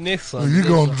one, The next one. you the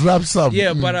gonna next one. drop something.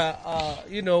 Yeah, but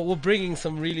we're bringing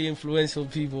some really influential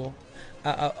people.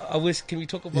 I wish. Can we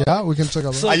talk about? Yeah, we can talk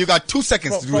about. So- You got 2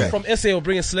 seconds to do that. From SA, we're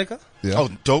bringing Slicker. Yeah. Oh,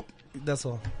 dope. That's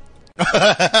all.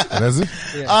 That's it.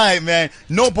 Yeah. All right, man.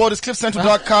 No borders,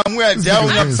 cliffcentral.com. We're at This Daryl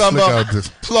nigga is slick out Young this.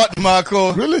 Plot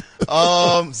Marco. Really?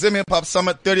 Zim Hip Hop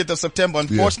Summit, 30th of September.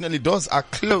 Unfortunately, doors are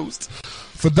closed.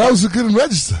 For those who couldn't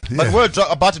register. But Yeah. we're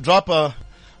about to drop a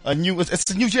new, it's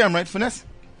a new jam, right, Finesse?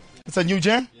 It's a new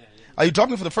jam? Yeah. Are you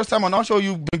dropping it for the first time on our show or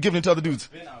you've been giving it to other dudes?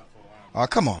 Oh,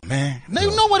 come on, man. Now,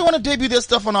 nobody want to debut their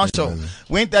stuff on our show.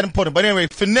 We ain't that important. But anyway,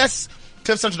 Finesse,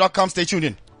 cliffcentral.com. Stay tuned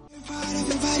in.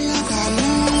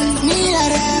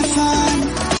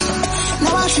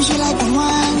 Now I treat you like the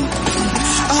one.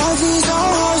 All these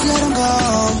old hoes, let them go.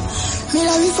 Me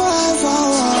love you forever.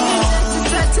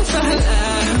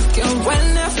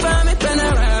 When I find me, then I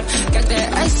rap. Got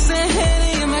that ice and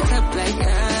Henny in my cup like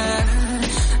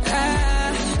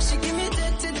she give me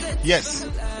that. Yes.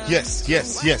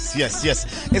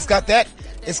 It's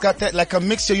got that like a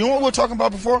mixture. You know what we were talking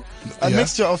about before? A Yeah.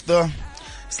 mixture of the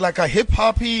it's like a hip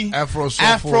hoppy Afro,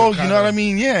 you know what I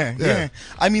mean? Yeah.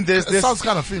 I mean, there's it sounds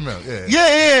kind of female.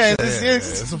 Yeah.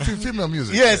 It's some female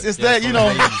music. Yes, it's that, you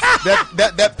know,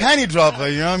 that panty dropper,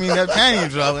 you know what I mean? That panty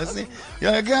dropper. See?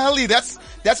 Yeah, golly, that's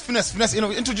finesse. Finesse, you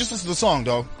know, introduce us to the song,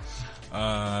 dog.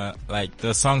 Like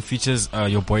the song features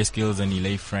Your Boy Skills and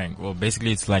Elay Frank. Well,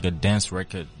 basically it's like a dance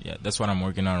record. Yeah, that's what I'm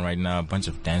working on right now. A bunch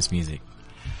of dance music.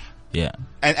 Yeah.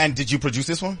 And did you produce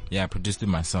this one? Yeah, I produced it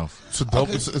myself. It's a dope.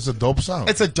 Okay. It's a dope sound.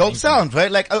 It's a dope sound, right?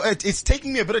 Like it's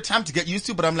taking me a bit of time to get used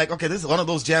to, but I'm like, okay, this is one of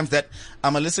those jams that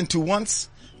I'm gonna listen to once,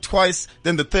 twice,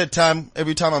 then the third time.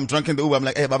 Every time I'm drunk in the Uber, I'm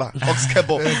like, hey, Baba, Ox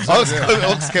Kebo.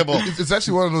 It's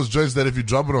actually one of those joints that if you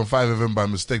drop it on 5FM by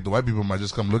mistake, the white people might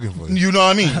just come looking for it. You know what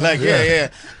I mean? Like,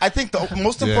 yeah. I think the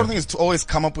most important thing is to always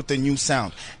come up with a new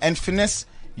sound. And Finesse,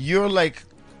 you're like,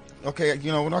 okay,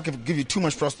 you know, we're not going to give you too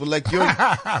much props, but like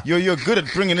you're good at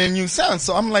bringing in new sounds.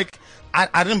 So I'm like,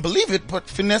 I didn't believe it, but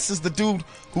Finesse is the dude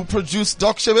who produced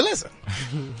Doc Shebeleza.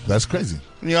 That's crazy.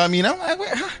 You know what I mean? I'm like, wait,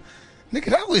 huh? Nigga,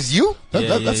 that was you?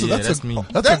 That's me.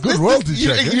 That's a good royalty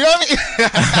check. You know what I mean?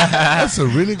 That's a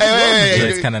really good royalty check.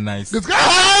 It's kind of nice.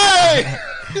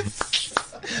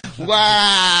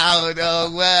 Wow,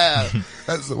 dog, wow.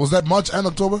 Was that March and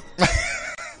October?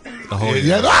 The whole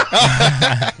year.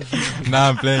 Nah,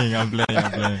 I'm playing.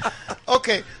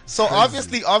 Okay, so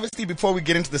obviously, before we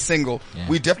get into the single,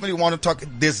 we definitely want to talk.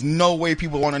 There's no way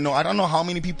people want to know. I don't know how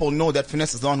many people know that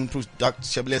Finesse is the one who produced Dr.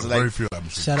 Shebeleza. Like, very few, I'm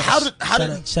sure.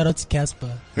 Shout out to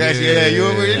Casper. Yeah, you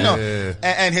already know. Yeah.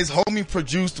 And his homie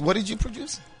produced. What did you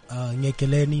produce?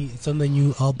 Nyekeleni. It's on the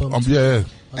new album.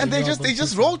 And they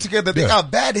just rolled together. They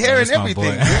got bad hair and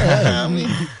everything. I mean,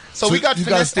 so we got you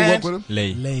Finesse guys still and work with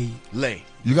him? Lay.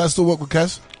 You guys still work with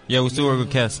Cass? Yeah, we still work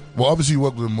with Cass. Well, obviously you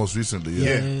worked with him most recently,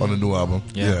 on the new album.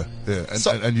 Yeah.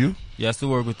 And you? Yeah, I still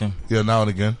work with him. Yeah, now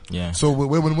and again. Yeah. So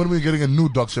when are we getting a new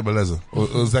Doc Shebeleza? Or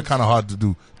is that kind of hard to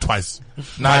do twice?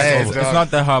 Nah, it's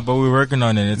not that hard, but we're working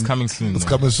on it. It's coming soon. It's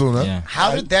coming soon, huh? Yeah.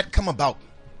 How did that come about?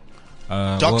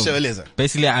 Doc Shebeleza.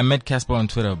 Basically, I met Casper on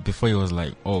Twitter before he was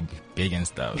like, big and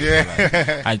stuff. Yeah. So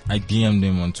like, I DM'd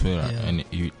him on Twitter, and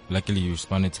luckily he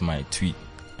responded to my tweet,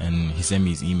 and he sent me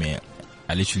his email.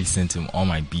 I literally sent him all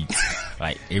my beats,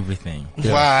 like everything.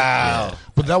 Yeah. Wow. Yeah.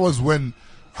 But that was when,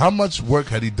 how much work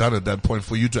had he done at that point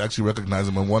for you to actually recognize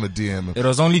him and want to DM him? It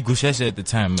was only Gusheshe at the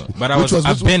time, but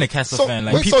I've been a Casper fan.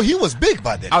 Like, so he was big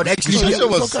by then. I would actually,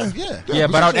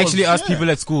 but I would actually ask people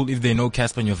at school if they know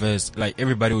Casper in your verse. Like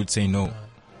everybody would say no.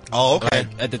 Oh, okay.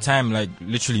 Like at the time, like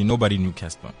literally nobody knew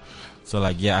Casper. So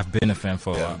like, yeah, I've been a fan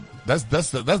for a while. That's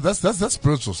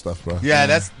spiritual stuff, bro. Yeah,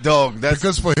 that's dope.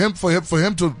 Because for him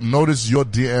to notice your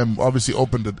DM obviously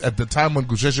opened it at the time when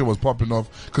Gusheshe was popping off,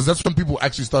 because that's when people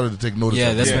actually started to take notice.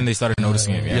 Yeah, that's when they started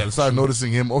noticing him. Yeah, they started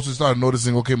noticing him. Also started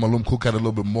noticing OK Malum Cook had a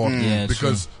little bit more. Yeah,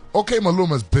 because OK Malum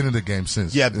has been in the game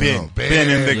since. Yeah, been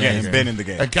in the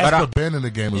game. And Casper been in the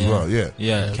game as well.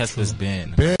 Yeah, Casper's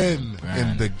been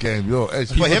in the game. Yo,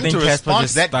 for him to respond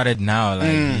to that started now,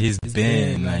 like he's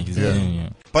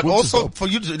been. But also for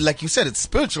you to, like you said, it's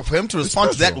spiritual for him to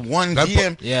respond to that one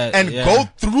DM and go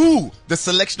through the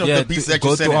selection of the beats that you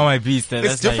sent him. Go through all my beats.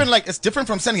 It's different. Like it's different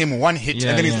from sending him one hit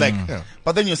and then he's like,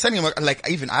 but then you're sending him like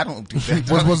even I don't do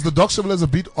that. Was the Doc Shebeleza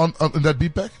beat on in that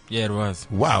beat pack? Yeah, it was.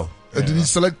 Wow. Did he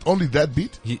select only that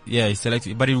beat? He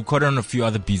selected, but he recorded on a few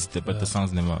other beats, but the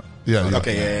songs never. Yeah.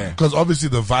 Because obviously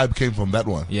the vibe came from that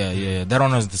one. Yeah. That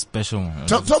one was the special one.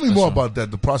 Tell me more about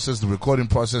that, the process, the recording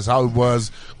process, how it was,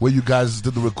 where you guys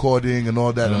did the recording and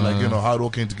all that, and how it all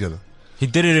came together. He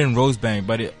did it in Rosebank,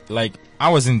 but I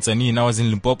was in Tzaneen and I was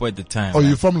in Limpopo at the time. Oh,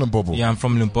 you're from Limpopo? Yeah, I'm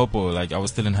from Limpopo. Like, I was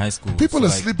still in high school. People are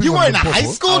sleeping on Limpopo. You were in high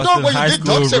school, though, when you did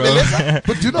Doc Shebeleza?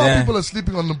 But do you know how people are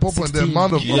sleeping on Limpopo and the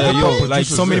amount of like,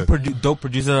 so many dope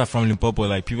producers are from Limpopo.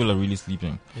 Like, people are really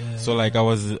sleeping. Yeah. So, like, I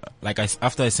was, like,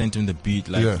 after I sent him the beat,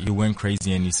 like, he went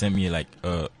crazy and he sent me, like,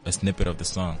 a snippet of the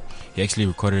song. He actually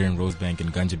recorded it in Rosebank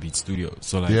in Ganja Beat Studio.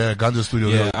 So, like, Ganja Studio.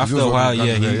 Yeah, after a while,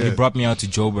 he brought me out to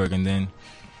Joburg, and then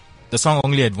the song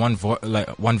only had one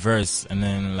verse, and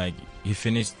then like he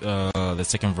finished the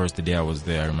second verse the day I was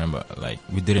there. I remember, like,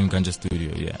 we did it in Ganja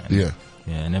Studio.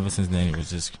 And ever since then it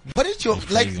was just. What did you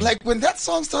like when that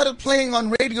song started playing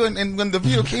on radio and when the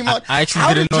video came out? I actually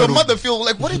how didn't did know your mother feel?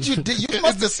 Like, what did you do? You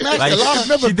must have smashed a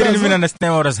lot. She didn't even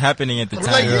understand what was happening at the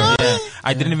time. Like,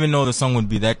 I didn't even know the song would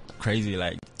be that crazy.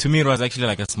 Like, to me, it was actually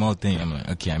like a small thing. I'm like,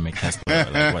 okay, I make Casper.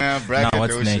 Like, now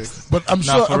what's next? But I'm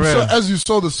sure as you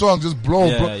saw the song just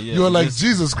blow, you were like,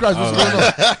 Jesus Christ, what's going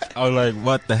on? I was like,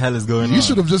 what the hell is going on? He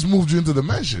should have just moved you into the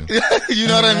mansion. You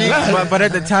know what I mean? But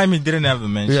at the time, he didn't have the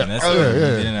mansion.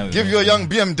 Yeah. Give you a young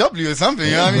BMW or something.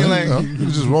 You know what I mean? Like, you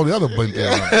can just roll the other button.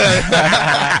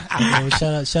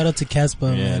 Shout out to Casper,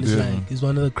 man. It's like he's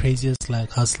one of the craziest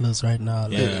like hustlers right now.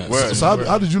 Like, So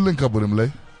how did you link up with him,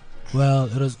 Lay? well,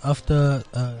 it was after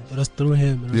it was through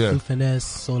him. It was through Finesse.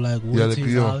 So like went to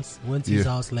his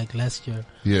house like last year.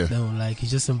 Yeah. Then like he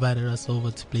just invited us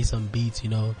over to play some beats. You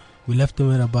know, we left him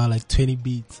with about like 20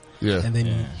 beats. Yeah. And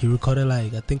then he recorded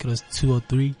like I think it was 2 or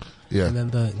 3. Yeah. And then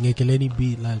the Ngekeleni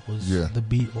beat like was the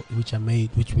beat which I made,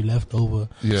 which we left over.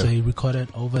 Yeah. So he recorded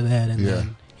over that, and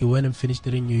then he went and finished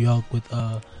it in New York with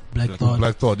Black Thought.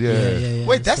 Black Thought, yeah.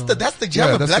 Wait, that's the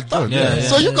jam with Black Thought.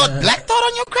 So you got Black Thought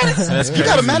on your credits? You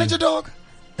got a manager, dog?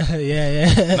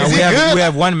 Yeah. No, we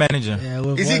have one manager. Yeah,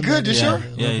 is he good? You sure?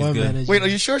 Yeah, he's good. Manager. Wait, are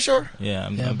you sure? Yeah,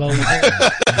 I'm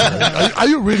Are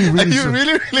you really Are you sure?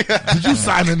 really? Did you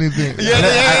sign anything? Yeah.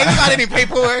 It's not any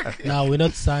paperwork. No, we're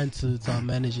not signed to our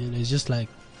manager. It's just like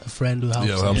a friend who helps.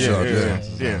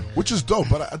 Yeah. Which is dope,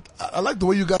 but I like the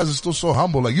way you guys are still so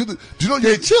humble. Like do you know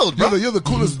you're chilled, bro. You're the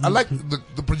coolest. I like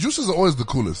the producers are always the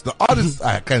coolest. The artists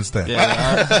I can't stand.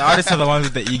 Yeah, the artists are the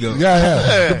ones with the ego.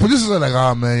 Yeah. The producers are like,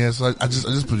 oh man, so I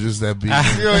just produced that beat.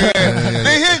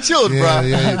 They here chilled, bro.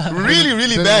 Really,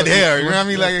 really bad hair. You know what I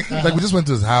mean? Like we just went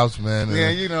to his house, man.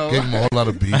 And you know, gave him a whole lot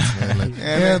of beats, man. Like,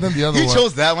 then the other he one.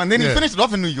 chose that one. Then he finished it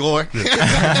off in New York.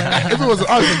 If it was an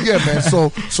artist, yeah, man.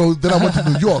 So then I went to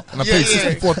New York and I paid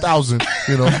 $64,000,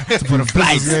 you know, for the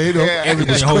flights,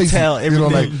 everything, hotel, everything. You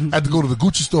know, like I had to go to the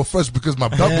Gucci store first because my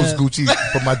belt was Gucci,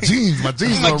 but my jeans weren't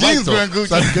Gucci.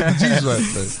 So I had to get the jeans right.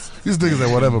 Like, these niggas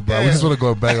like whatever, bro. We just want to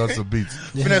go back on some beats.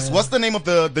 Finesse, what's the name of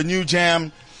the new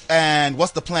jam, and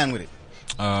what's the plan with it?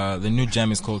 The new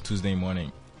jam is called Tuesday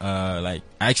Morning. Like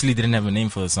I actually didn't have a name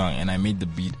for the song, and I made the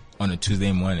beat on a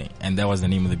Tuesday morning, and that was the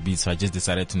name of the beat. So I just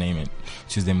decided to name it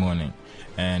Tuesday Morning.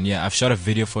 And I've shot a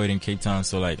video for it in Cape Town,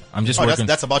 so like I'm just working.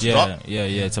 That's about to drop. Yeah,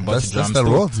 it's about to drop. That's that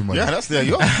royalty money. Yeah, that's there.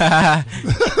 He's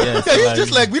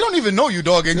just like we don't even know you,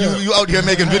 dog, and you out here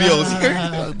making videos.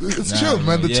 It's chill,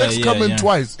 man. The checks come in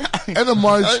twice. End of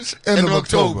March, end of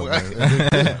October.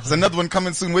 There's another one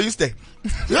coming soon. Where you stay?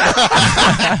 End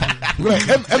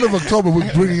of October, we're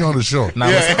bringing you on the show. Nah,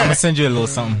 I'm gonna send you a little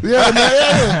something.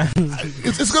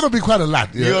 It's gonna be quite a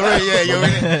lot. You're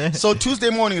already. So Tuesday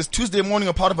Morning is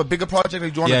a part of a bigger project? Or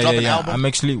do you want to drop an album? I'm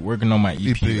actually working on my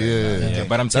EP.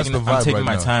 But I'm taking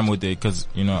my time with it because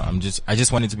I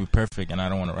just want it to be perfect and I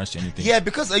don't want to rush anything. Yeah,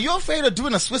 because are you afraid of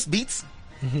doing a Swiss Beats?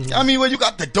 I mean, when you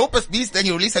got the dopest beats, then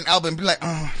you release an album and be like,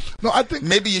 oh, no, I think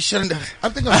maybe you shouldn't have. I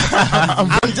think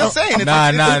I'm just saying.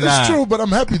 It's true, but I'm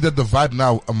happy that the vibe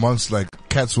now amongst like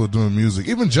cats who are doing music,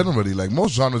 even generally, like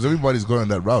most genres, everybody's going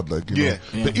that route. Like, you know,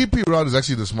 the EP route is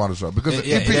actually the smartest route because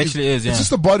the EP actually is. It's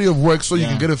just a body of work so you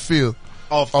can get a feel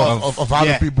of how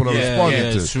the people are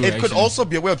responding to. True, it could also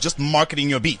be a way of just marketing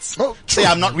your beats. Oh, say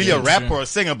I'm not really a rapper or a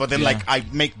singer, but then like I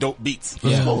make dope beats.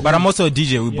 But I'm also a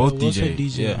DJ. We both DJ.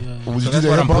 So that's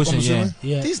what I'm pushing.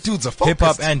 These dudes are focused. Hip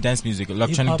hop and dance music,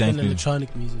 electronic dance music.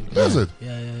 Electronic music. Is it?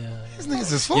 Yeah. These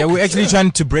niggas is focused. Yeah, we're actually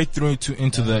trying to break through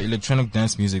into the electronic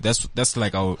dance music. That's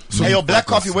like our. Hey, yo, Black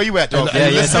Coffee, where you at, dog?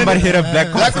 Yeah. Somebody hit up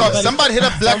Black Coffee. Somebody hit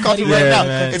up Black Coffee right now.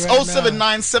 It's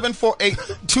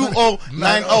 079-748-2090.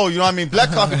 You know what I mean? Black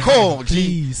Coffee, call.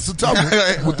 Please. So tell me,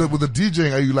 with the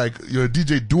DJing, are you like you're a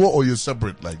DJ duo or you're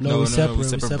separate? Like no, we're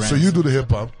separate. So you do the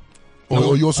hip hop,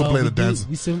 or you also play the dance?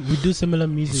 We do similar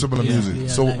music. Yeah,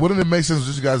 so wouldn't it make sense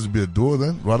for you guys to be a duo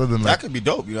then, rather than like that could be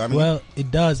dope? You know what I mean? Well,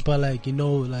 it does, but like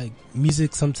like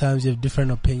music, sometimes you have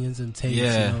different opinions and tastes.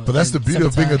 Yeah, but that's the beauty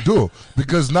of being a duo,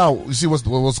 because now you see what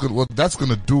that's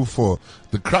gonna do for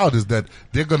the crowd is that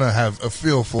they're gonna have a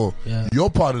feel for your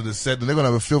part of the set, and they're gonna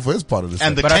have a feel for his part of the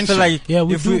set. But I feel like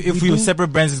if we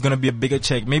separate brands, it's gonna be a bigger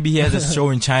check. Maybe he has a show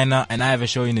in China and I have a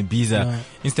show in Ibiza.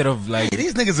 Instead of like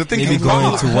these niggas are thinking maybe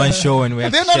going to one show and we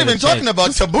have they're not even talking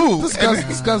about Taboo.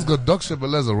 This guy's got dog shit,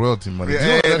 but there's a royalty money.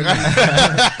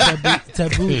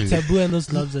 Taboo and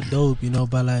those loves are dope,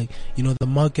 but like the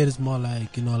market is more like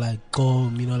like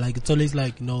gold, like it's always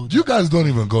like You guys don't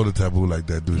even go to Taboo like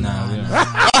that, do you? Nah.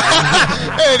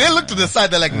 Hey, they look to the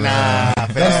side. They're like, nah. Our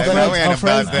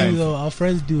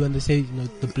friends do, and they say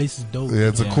the place is dope. Yeah,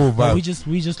 it's a cool vibe.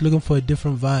 We just looking for a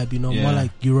different vibe, more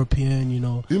like European.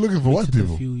 You're looking for white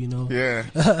people. Yeah,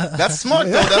 that's smart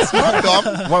though. That's smart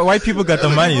though. White people got the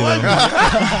money though.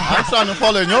 I'm trying to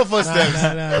follow in your footsteps.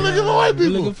 You're looking for white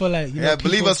people. We're looking for like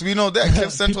believe us, we know that.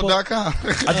 CliffCentral.com.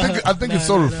 I think it's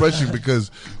so refreshing because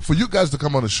for you guys to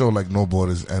come on a show like No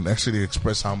Borders and actually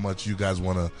express how much you guys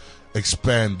want to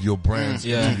expand your brands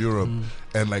into Europe,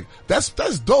 and like that's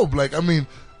dope. Like, I mean,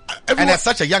 and at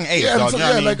such a young age, dog,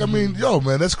 like, I mean, yo,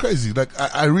 man, that's crazy. Like,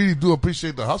 I really do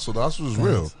appreciate the hustle. The hustle is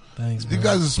real. Thanks, You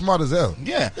guys are smart as hell.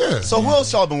 Yeah. So who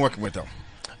else y'all been working with though?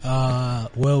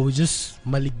 Well, we just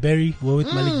Malik Berry. We're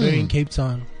with Malik Berry in Cape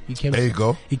Town. There you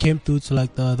go. He came through to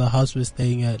like the house we're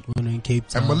staying at when we're in Cape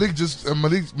Town. And Malik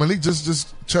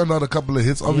just churned out a couple of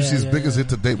hits. Obviously, his biggest hit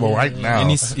to date. Well, right now, and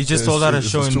he just sold out a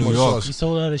show in New York. He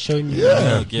sold out a show in New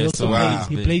York.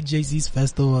 He played Jay-Z's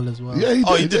festival as well. Yeah, he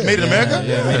did. He did Made in America.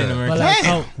 Yeah, Made in America. But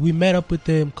like, we met up with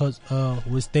him because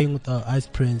we're staying with Ice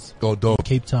Prince. Oh, dope. In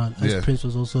Cape Town. Ice Prince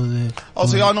was also there. Oh,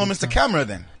 so y'all know Mr. Camera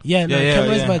then? Yeah,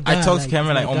 Camera's my guy. I talk to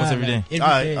Camera like almost every day. All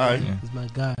right. He's my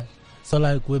guy. So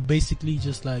like we're basically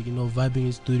just like vibing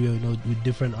in studio, with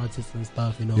different artists and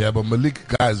stuff, Yeah, but Malik,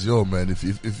 guys, man,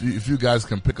 if you guys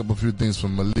can pick up a few things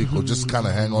from Malik or just kind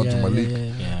of hang on to Malik,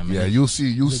 you'll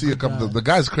see a couple. The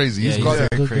guy's crazy. He's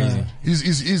crazy.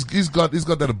 He's got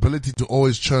that ability to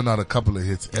always churn out a couple of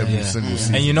hits every single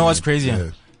season. And you know what's crazy?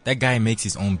 Yeah. That guy makes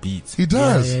his own beats. He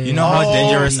does. You know how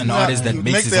dangerous an artist that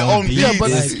makes his own beats. Yeah,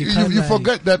 but you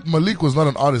forget that Malik was not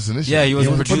an artist initially. Yeah, he was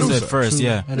a producer at first.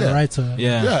 Yeah, and a writer.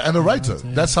 Yeah, and a writer.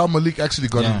 That's how Malik actually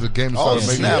got into the game.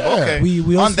 Okay.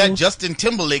 We on also, that Justin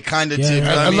Timberlake kind of tip.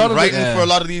 Writing for a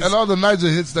lot of these. And all the Niger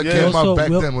hits that came out back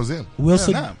then was him. We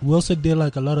also did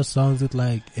like a lot of songs with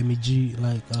like MEG,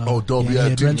 like dope.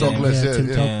 Tim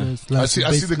Talkless. Yeah. I see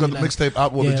they got the mixtape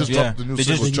out. Well, they just dropped the new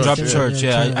single. They just dropped Church.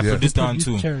 Yeah, I produced that one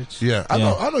too. Yeah, I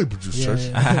know he produced Church.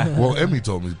 Well, Emmy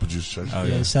told me he produced Church.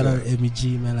 Shout out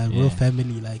MEG, man, like real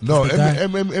family. Like no,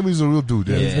 Emmy's a real dude.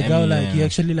 He's the guy like he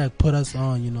actually like put us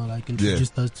on, like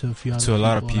introduced us to a few other a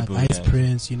lot of people, like Ice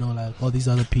Prince, like all these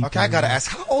other people. Okay, I gotta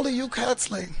ask, how old are you cats?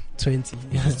 Like 20.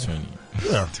 20.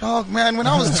 Yeah. Dog, man, when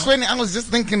I was 20, I was just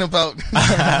thinking about.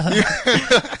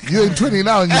 You're in 20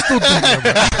 now and you're still thinking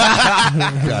about.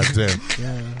 God damn.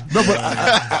 Yeah. No, but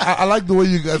I like the way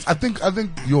you guys. I think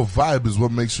your vibe is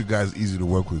what makes you guys easy to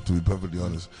work with. To be perfectly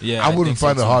honest, yeah, I wouldn't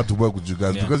find it hard to work with you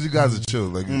guys because you guys are chill.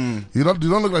 Like you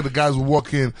don't look like the guys who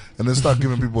walk in and then start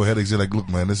giving people headaches. You're like, look,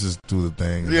 man, let's just do the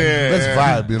thing. Let's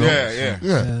vibe.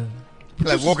 Yeah.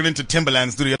 Like walking into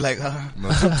Timberland's studio, like, no,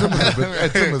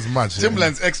 Timberland's much.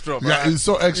 Timberland's extra, bro. Yeah, it's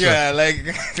so extra. Yeah, like,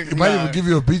 he might even give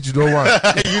you a beat you don't want.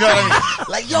 You know what I mean?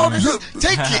 Like, yo,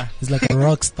 take it. He's like a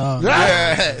rock star.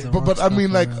 Yeah. But I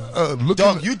mean, like,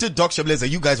 Dog, you did Dog Shableza.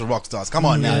 You guys are rock stars. Come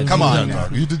on now. Come on now.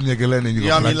 You did Nyegelene and you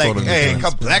got Black Thought. Hey,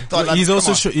 Black Thought.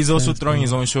 He's also throwing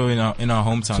his own show in our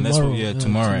hometown. That's what,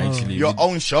 tomorrow actually. Your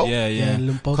own show? Yeah.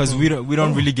 Because we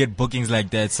don't really get bookings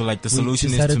like that. So like the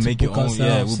solution is to make your own.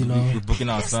 Yeah, we're booking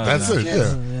ourselves.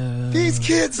 Yeah. These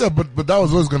kids, but that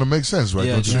was always going to make sense, right?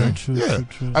 Yeah, true.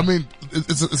 I mean,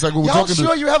 it's like we're talking to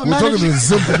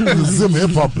the Zim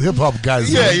hip hop guys.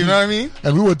 Yeah, you know what I mean?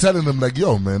 And we were telling them like,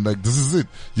 yo, man, like this is it.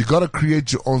 You got to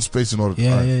create your own space in order to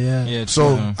Yeah.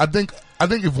 So I think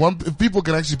if people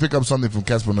can actually pick up something from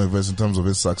Casper Nyovest in terms of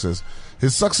his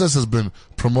success has been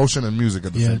promotion and music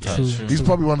at the same time. True. He's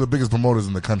probably one of the biggest promoters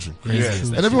in the country.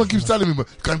 And everyone keeps telling me, but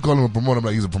you can't call him a promoter. I'm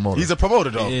like, he's a promoter. He's a promoter,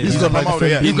 though. He's a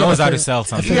promoter. He knows how to sell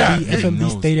something.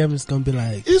 FMB Stadium is gonna be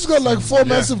like. He's got like 4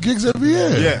 massive gigs every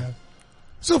year. Yeah.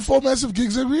 So 4 massive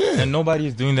gigs every year. And nobody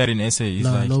is doing that in SA. He's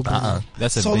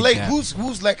that's a so big like, gap.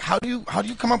 who's like, how do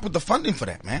you come up with the funding for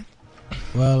that, man?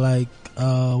 Well, like,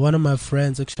 one of my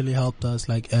friends actually helped us,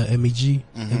 like MEG.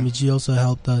 MEG also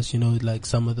helped us, like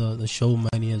some of the show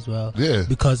money as well. Yeah.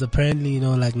 Because apparently,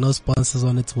 like no sponsors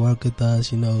wanted to work with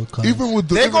us, Even with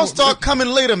they're gonna start coming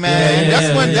later, man.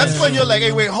 That's when you're like,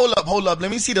 hey, wait, hold up.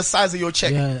 Let me see the size of your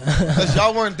check. Because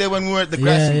y'all weren't there when we were at the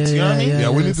grassroots. You know what I mean? Yeah,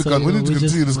 we need to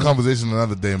continue this conversation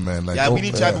another day, man. Like, we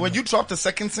need to. When you drop the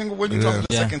second single,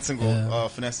 second single,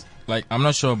 Finesse? Like, I'm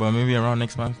not sure, but maybe around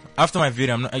next month. After my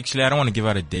video, I don't want to give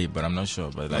out a date, but I'm not sure.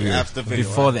 But like after video,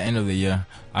 before the end of the year,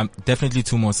 I'm definitely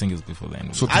 2 more singles before the end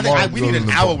of the year. I think we need an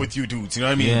hour with you dudes, you know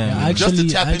what I mean? Yeah. Just to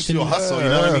tap into your hustle, you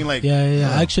know what I mean? Like,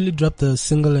 I actually dropped a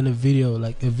single and a video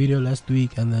last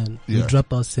week, and then we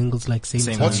dropped our singles like same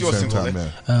time. What's your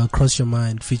single? Cross Your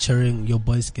Mind, featuring Your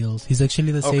Boy Skills. He's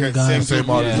actually the same guy. Same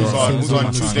artist who's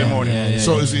on Tuesday morning.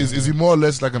 So is he more or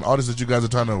less like an artist that you guys are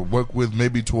trying to work with,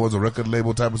 maybe towards a record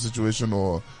label type of situation,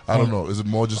 or I don't know, is it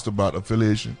more just about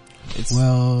affiliation?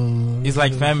 It's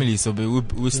like family, so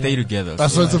we stay together.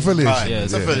 So it's affiliation. Yeah,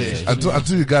 it's affiliation.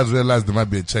 Until you guys realize there might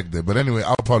be a check there, but anyway,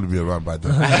 I'll probably be around by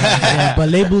then. But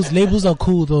labels are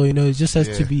cool though. It just has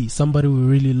to be somebody we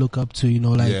really look up to.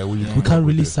 We can't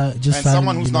really just and sign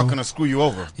someone who's not gonna screw you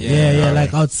over.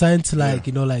 Like outside to like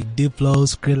like Diplo,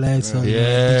 Skrillex.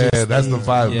 Or, that's the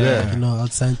vibe. Yeah,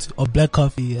 outside to or Black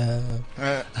Coffee.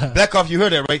 Black Coffee, you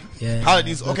heard that right? Yeah. How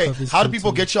do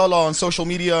people get y'all on social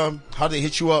media? How do they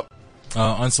hit you up?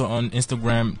 Also on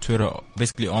Instagram, Twitter,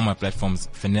 basically all my platforms,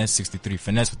 Finesse63.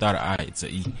 Finesse without an I, it's a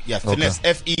E. Yeah, Finesse,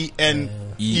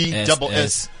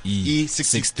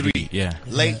 FENESSE63. Yeah.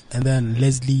 Lay. And then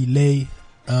Leslie Lay.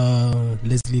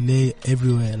 Leslie Lay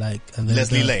everywhere, like, and then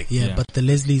Leslie Lay. Yeah, but the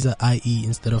Leslie's are IE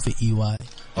instead of a EY.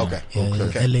 Okay.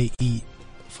 Yeah, LAE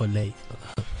for Lay.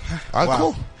 All right,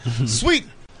 cool. Sweet.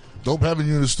 Dope having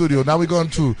you in the studio. Now we're going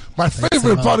to my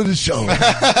favorite part of the show.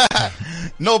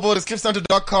 No Borders,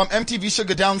 CliffCentral.com, MTV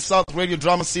Sugar Down South Radio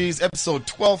Drama Series, episode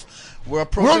 12. We're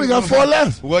approaching. We only got 4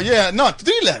 left. Well, yeah, no,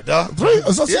 3 left, dog. 3?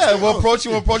 Yeah, we're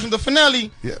approaching the finale.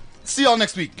 Yeah. See y'all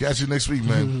next week. Catch you next week,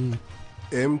 man.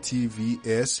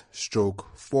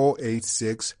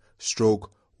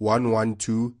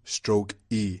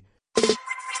 MTVS/486/112/E.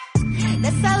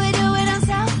 That's how we do it down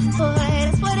south, boy.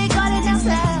 That's what they call it down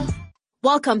south.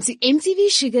 Welcome to MTV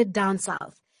Sugar Down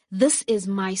South. This is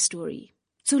my story,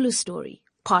 Zulu Story,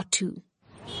 Part 2.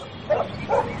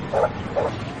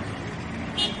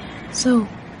 So,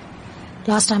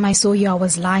 last time I saw you, I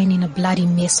was lying in a bloody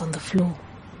mess on the floor.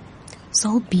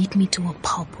 Saul beat me to a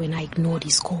pulp when I ignored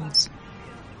his calls.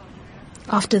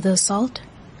 After the assault,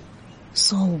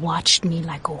 Saul watched me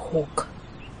like a hawk.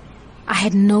 I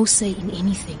had no say in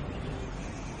anything.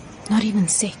 Not even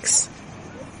sex.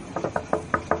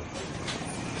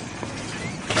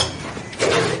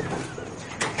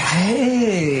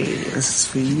 Hey, this is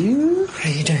for you. How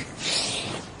you doing?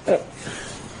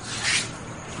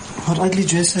 What ugly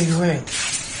dress are you wearing?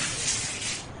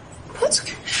 That's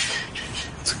okay.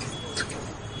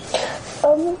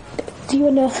 Do you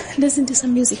wanna listen to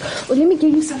some music? Or let me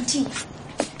give you some tea.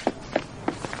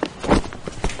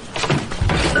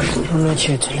 I'm not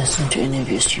here to listen to any of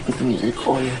your stupid music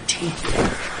or your tea. You know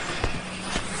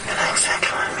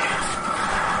exactly what I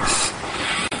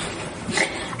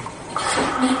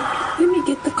mean. Let me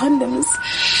get the condoms.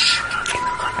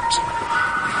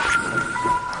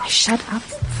 I shut up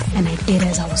and I did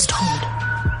as I was told.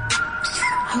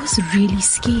 I was really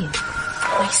scared.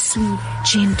 My sweet,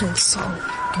 gentle soul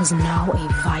was now a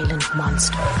violent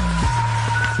monster.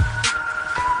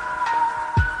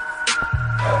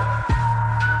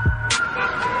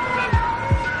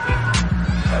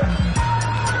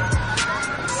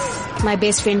 My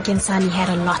best friend Kensani had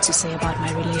a lot to say about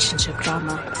my relationship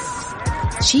drama.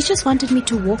 She just wanted me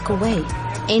to walk away,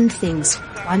 end things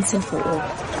once and for all.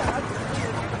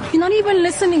 You're not even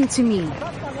listening to me.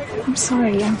 I'm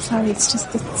sorry. It's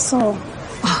just it's so...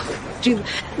 Oh, dude,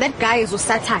 that guy is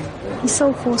Wasatan. He's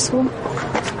so forceful.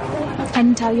 I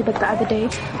didn't tell you, but the other day,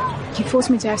 he forced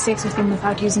me to have sex with him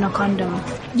without using a condom.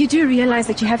 You do realize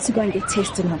that you have to go and get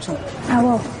tested, Nacho? I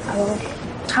will.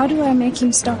 How do I make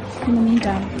him stop in the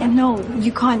meantime? And no,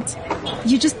 you can't.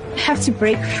 You just have to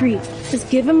break free. Just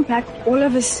give him back all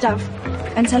of his stuff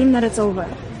and tell him that it's over.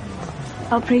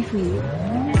 I'll pray for you.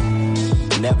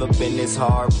 Never been this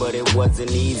hard, but it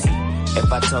wasn't easy.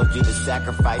 If I told you the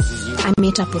sacrifices you... I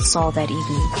met up with Saul that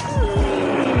evening.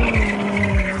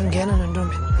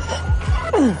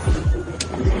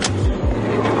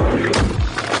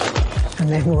 And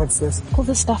then what's this? All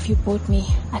the stuff you bought me,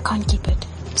 I can't keep it.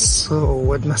 So,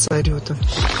 what must I do with them?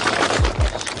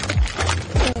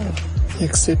 You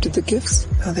accepted the gifts?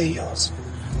 Now they're yours.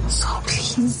 So,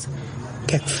 please.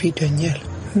 Get free, Danielle.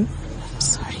 I'm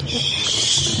sorry.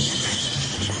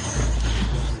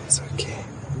 It's okay.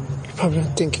 You're probably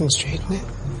not thinking straight, man.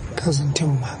 Cousin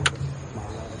Timman.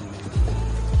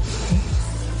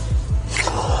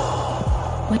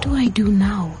 What do I do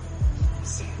now?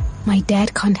 My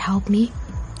dad can't help me.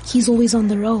 He's always on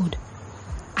the road.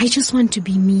 I just want to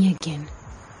be me again.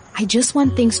 I just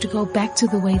want things to go back to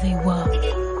the way they were.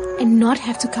 And not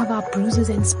have to cover up bruises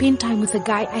and spend time with a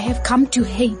guy I have come to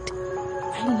hate.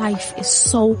 My life is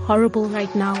so horrible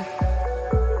right now.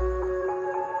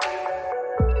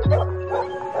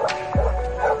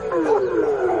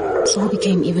 Saul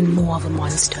became even more of a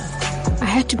monster. I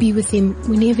had to be with him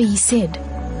whenever he said.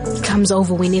 He comes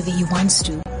over whenever he wants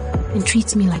to and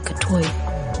treats me like a toy.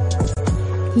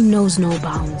 He knows no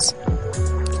bounds.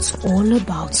 It's all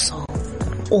about Saul,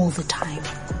 all the time.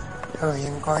 Oh,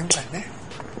 you're going by there?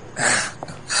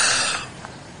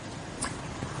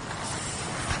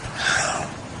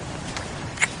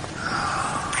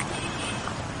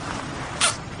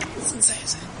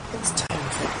 It's time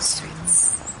for the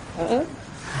sweets.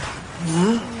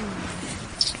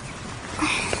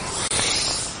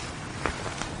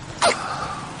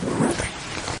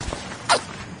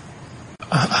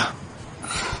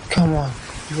 Come on.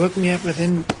 You woke me up, but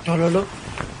then Dololo.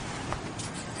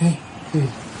 Hey.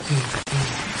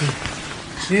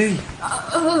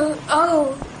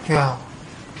 Oh. Yeah.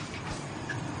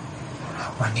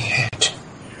 Money head.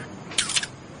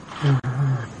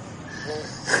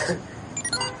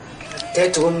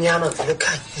 Dad told me I'm not the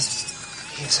kind.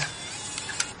 Yes.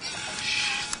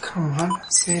 Come on,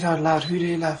 say it out loud. Who do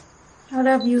you love? I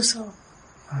love you so.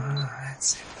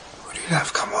 That's it. Who do you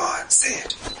love? Come on, say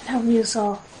it. I love you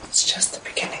so. It's just the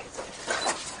beginning. Come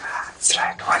on. That's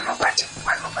right. One more button.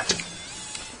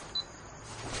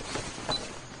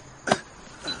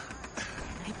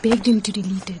 I begged him to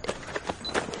delete it,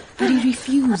 but he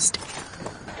refused.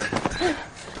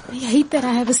 I hate that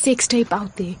I have a sex tape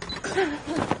out there.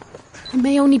 I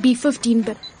may only be 15,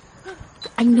 but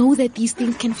I know that these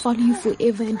things can follow you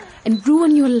forever and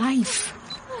ruin your life.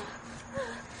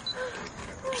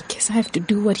 I guess I have to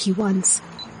do what he wants.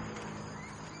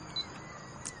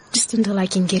 Just until I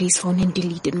can get his phone and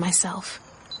delete it myself.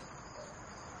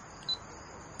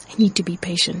 I need to be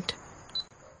patient.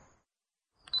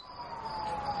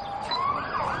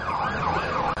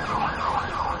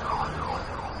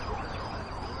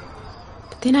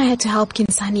 But then I had to help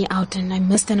Kinsani out and I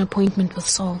missed an appointment with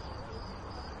Saul.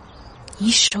 He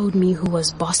showed me who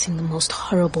was boss in the most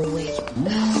horrible way. I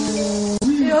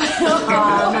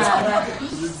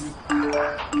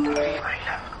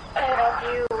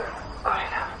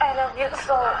love you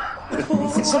so.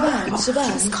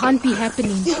 This can't be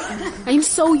happening. I am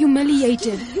so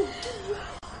humiliated.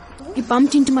 I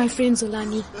bumped into my friend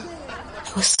Zolani.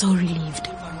 I was so relieved.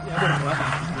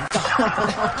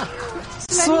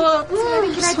 So,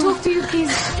 can I talk to you,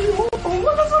 please?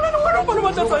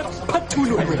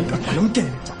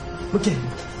 Okay.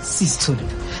 Cease, Tulu.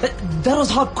 That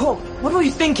was hardcore. What were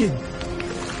you thinking?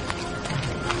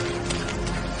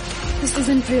 This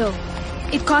isn't real.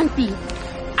 It can't be.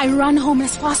 I run home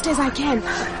as fast as I can.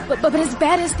 But as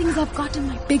bad as things have gotten,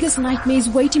 my biggest nightmare is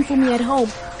waiting for me at home.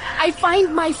 I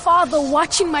find my father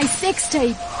watching my sex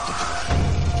tape.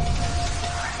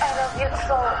 I love you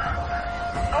so.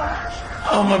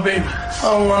 Oh, my baby. I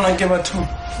don't want to give her to him.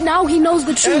 Now he knows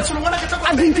the truth.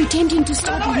 I've been pretending to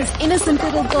stop him, this innocent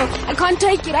little girl. I can't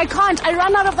take it. I can't. I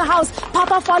run out of the house.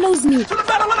 Papa follows me. It's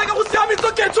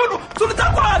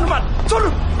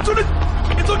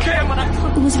okay,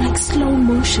 man. It was like slow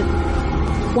motion,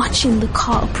 watching the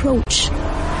car approach.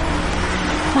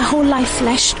 My whole life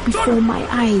flashed before my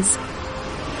eyes.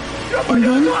 And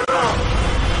then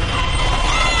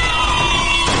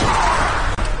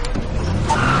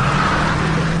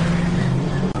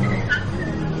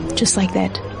just like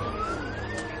that,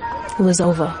 it was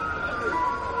over.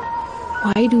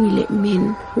 Why do we let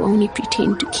men who only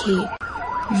pretend to care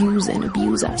use and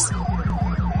abuse us?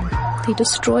 They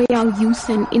destroy our youth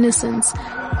and innocence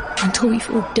until we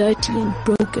feel dirty and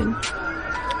broken.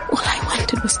 All I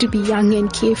wanted was to be young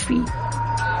and carefree,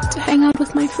 to hang out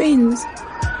with my friends,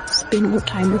 spend more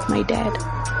time with my dad,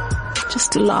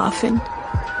 just to laugh and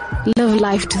live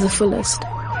life to the fullest.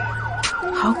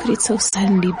 How could it so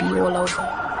suddenly be all over?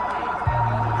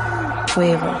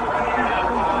 Forever.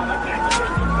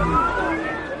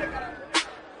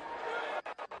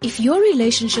 If your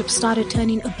relationship started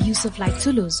turning abusive like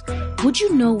Tulu's, would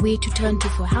you know where to turn to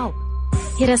for help?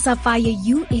 Hit us up via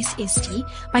USSD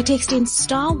by texting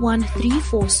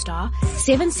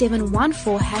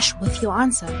 *134*7714# with your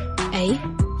answer. A.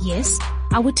 Yes,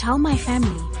 I would tell my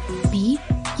family. B.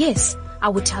 Yes, I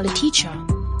would tell a teacher.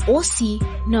 Or C.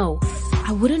 No,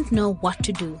 I wouldn't know what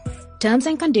to do. Terms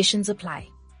and conditions apply.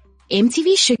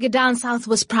 MTV Sugar Down South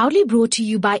was proudly brought to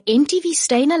you by MTV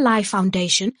Staying Alive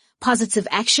Foundation, Positive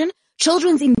Action,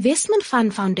 Children's Investment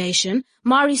Fund Foundation,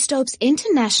 Mari Stopes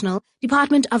International,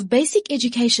 Department of Basic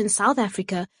Education South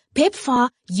Africa,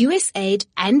 PEPFAR, USAID,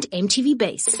 and MTV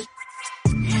Base.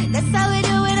 That's how we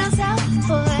do it down south,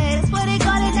 boy. That's what they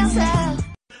call it down south.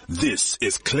 This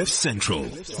is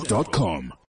CliffCentral.com.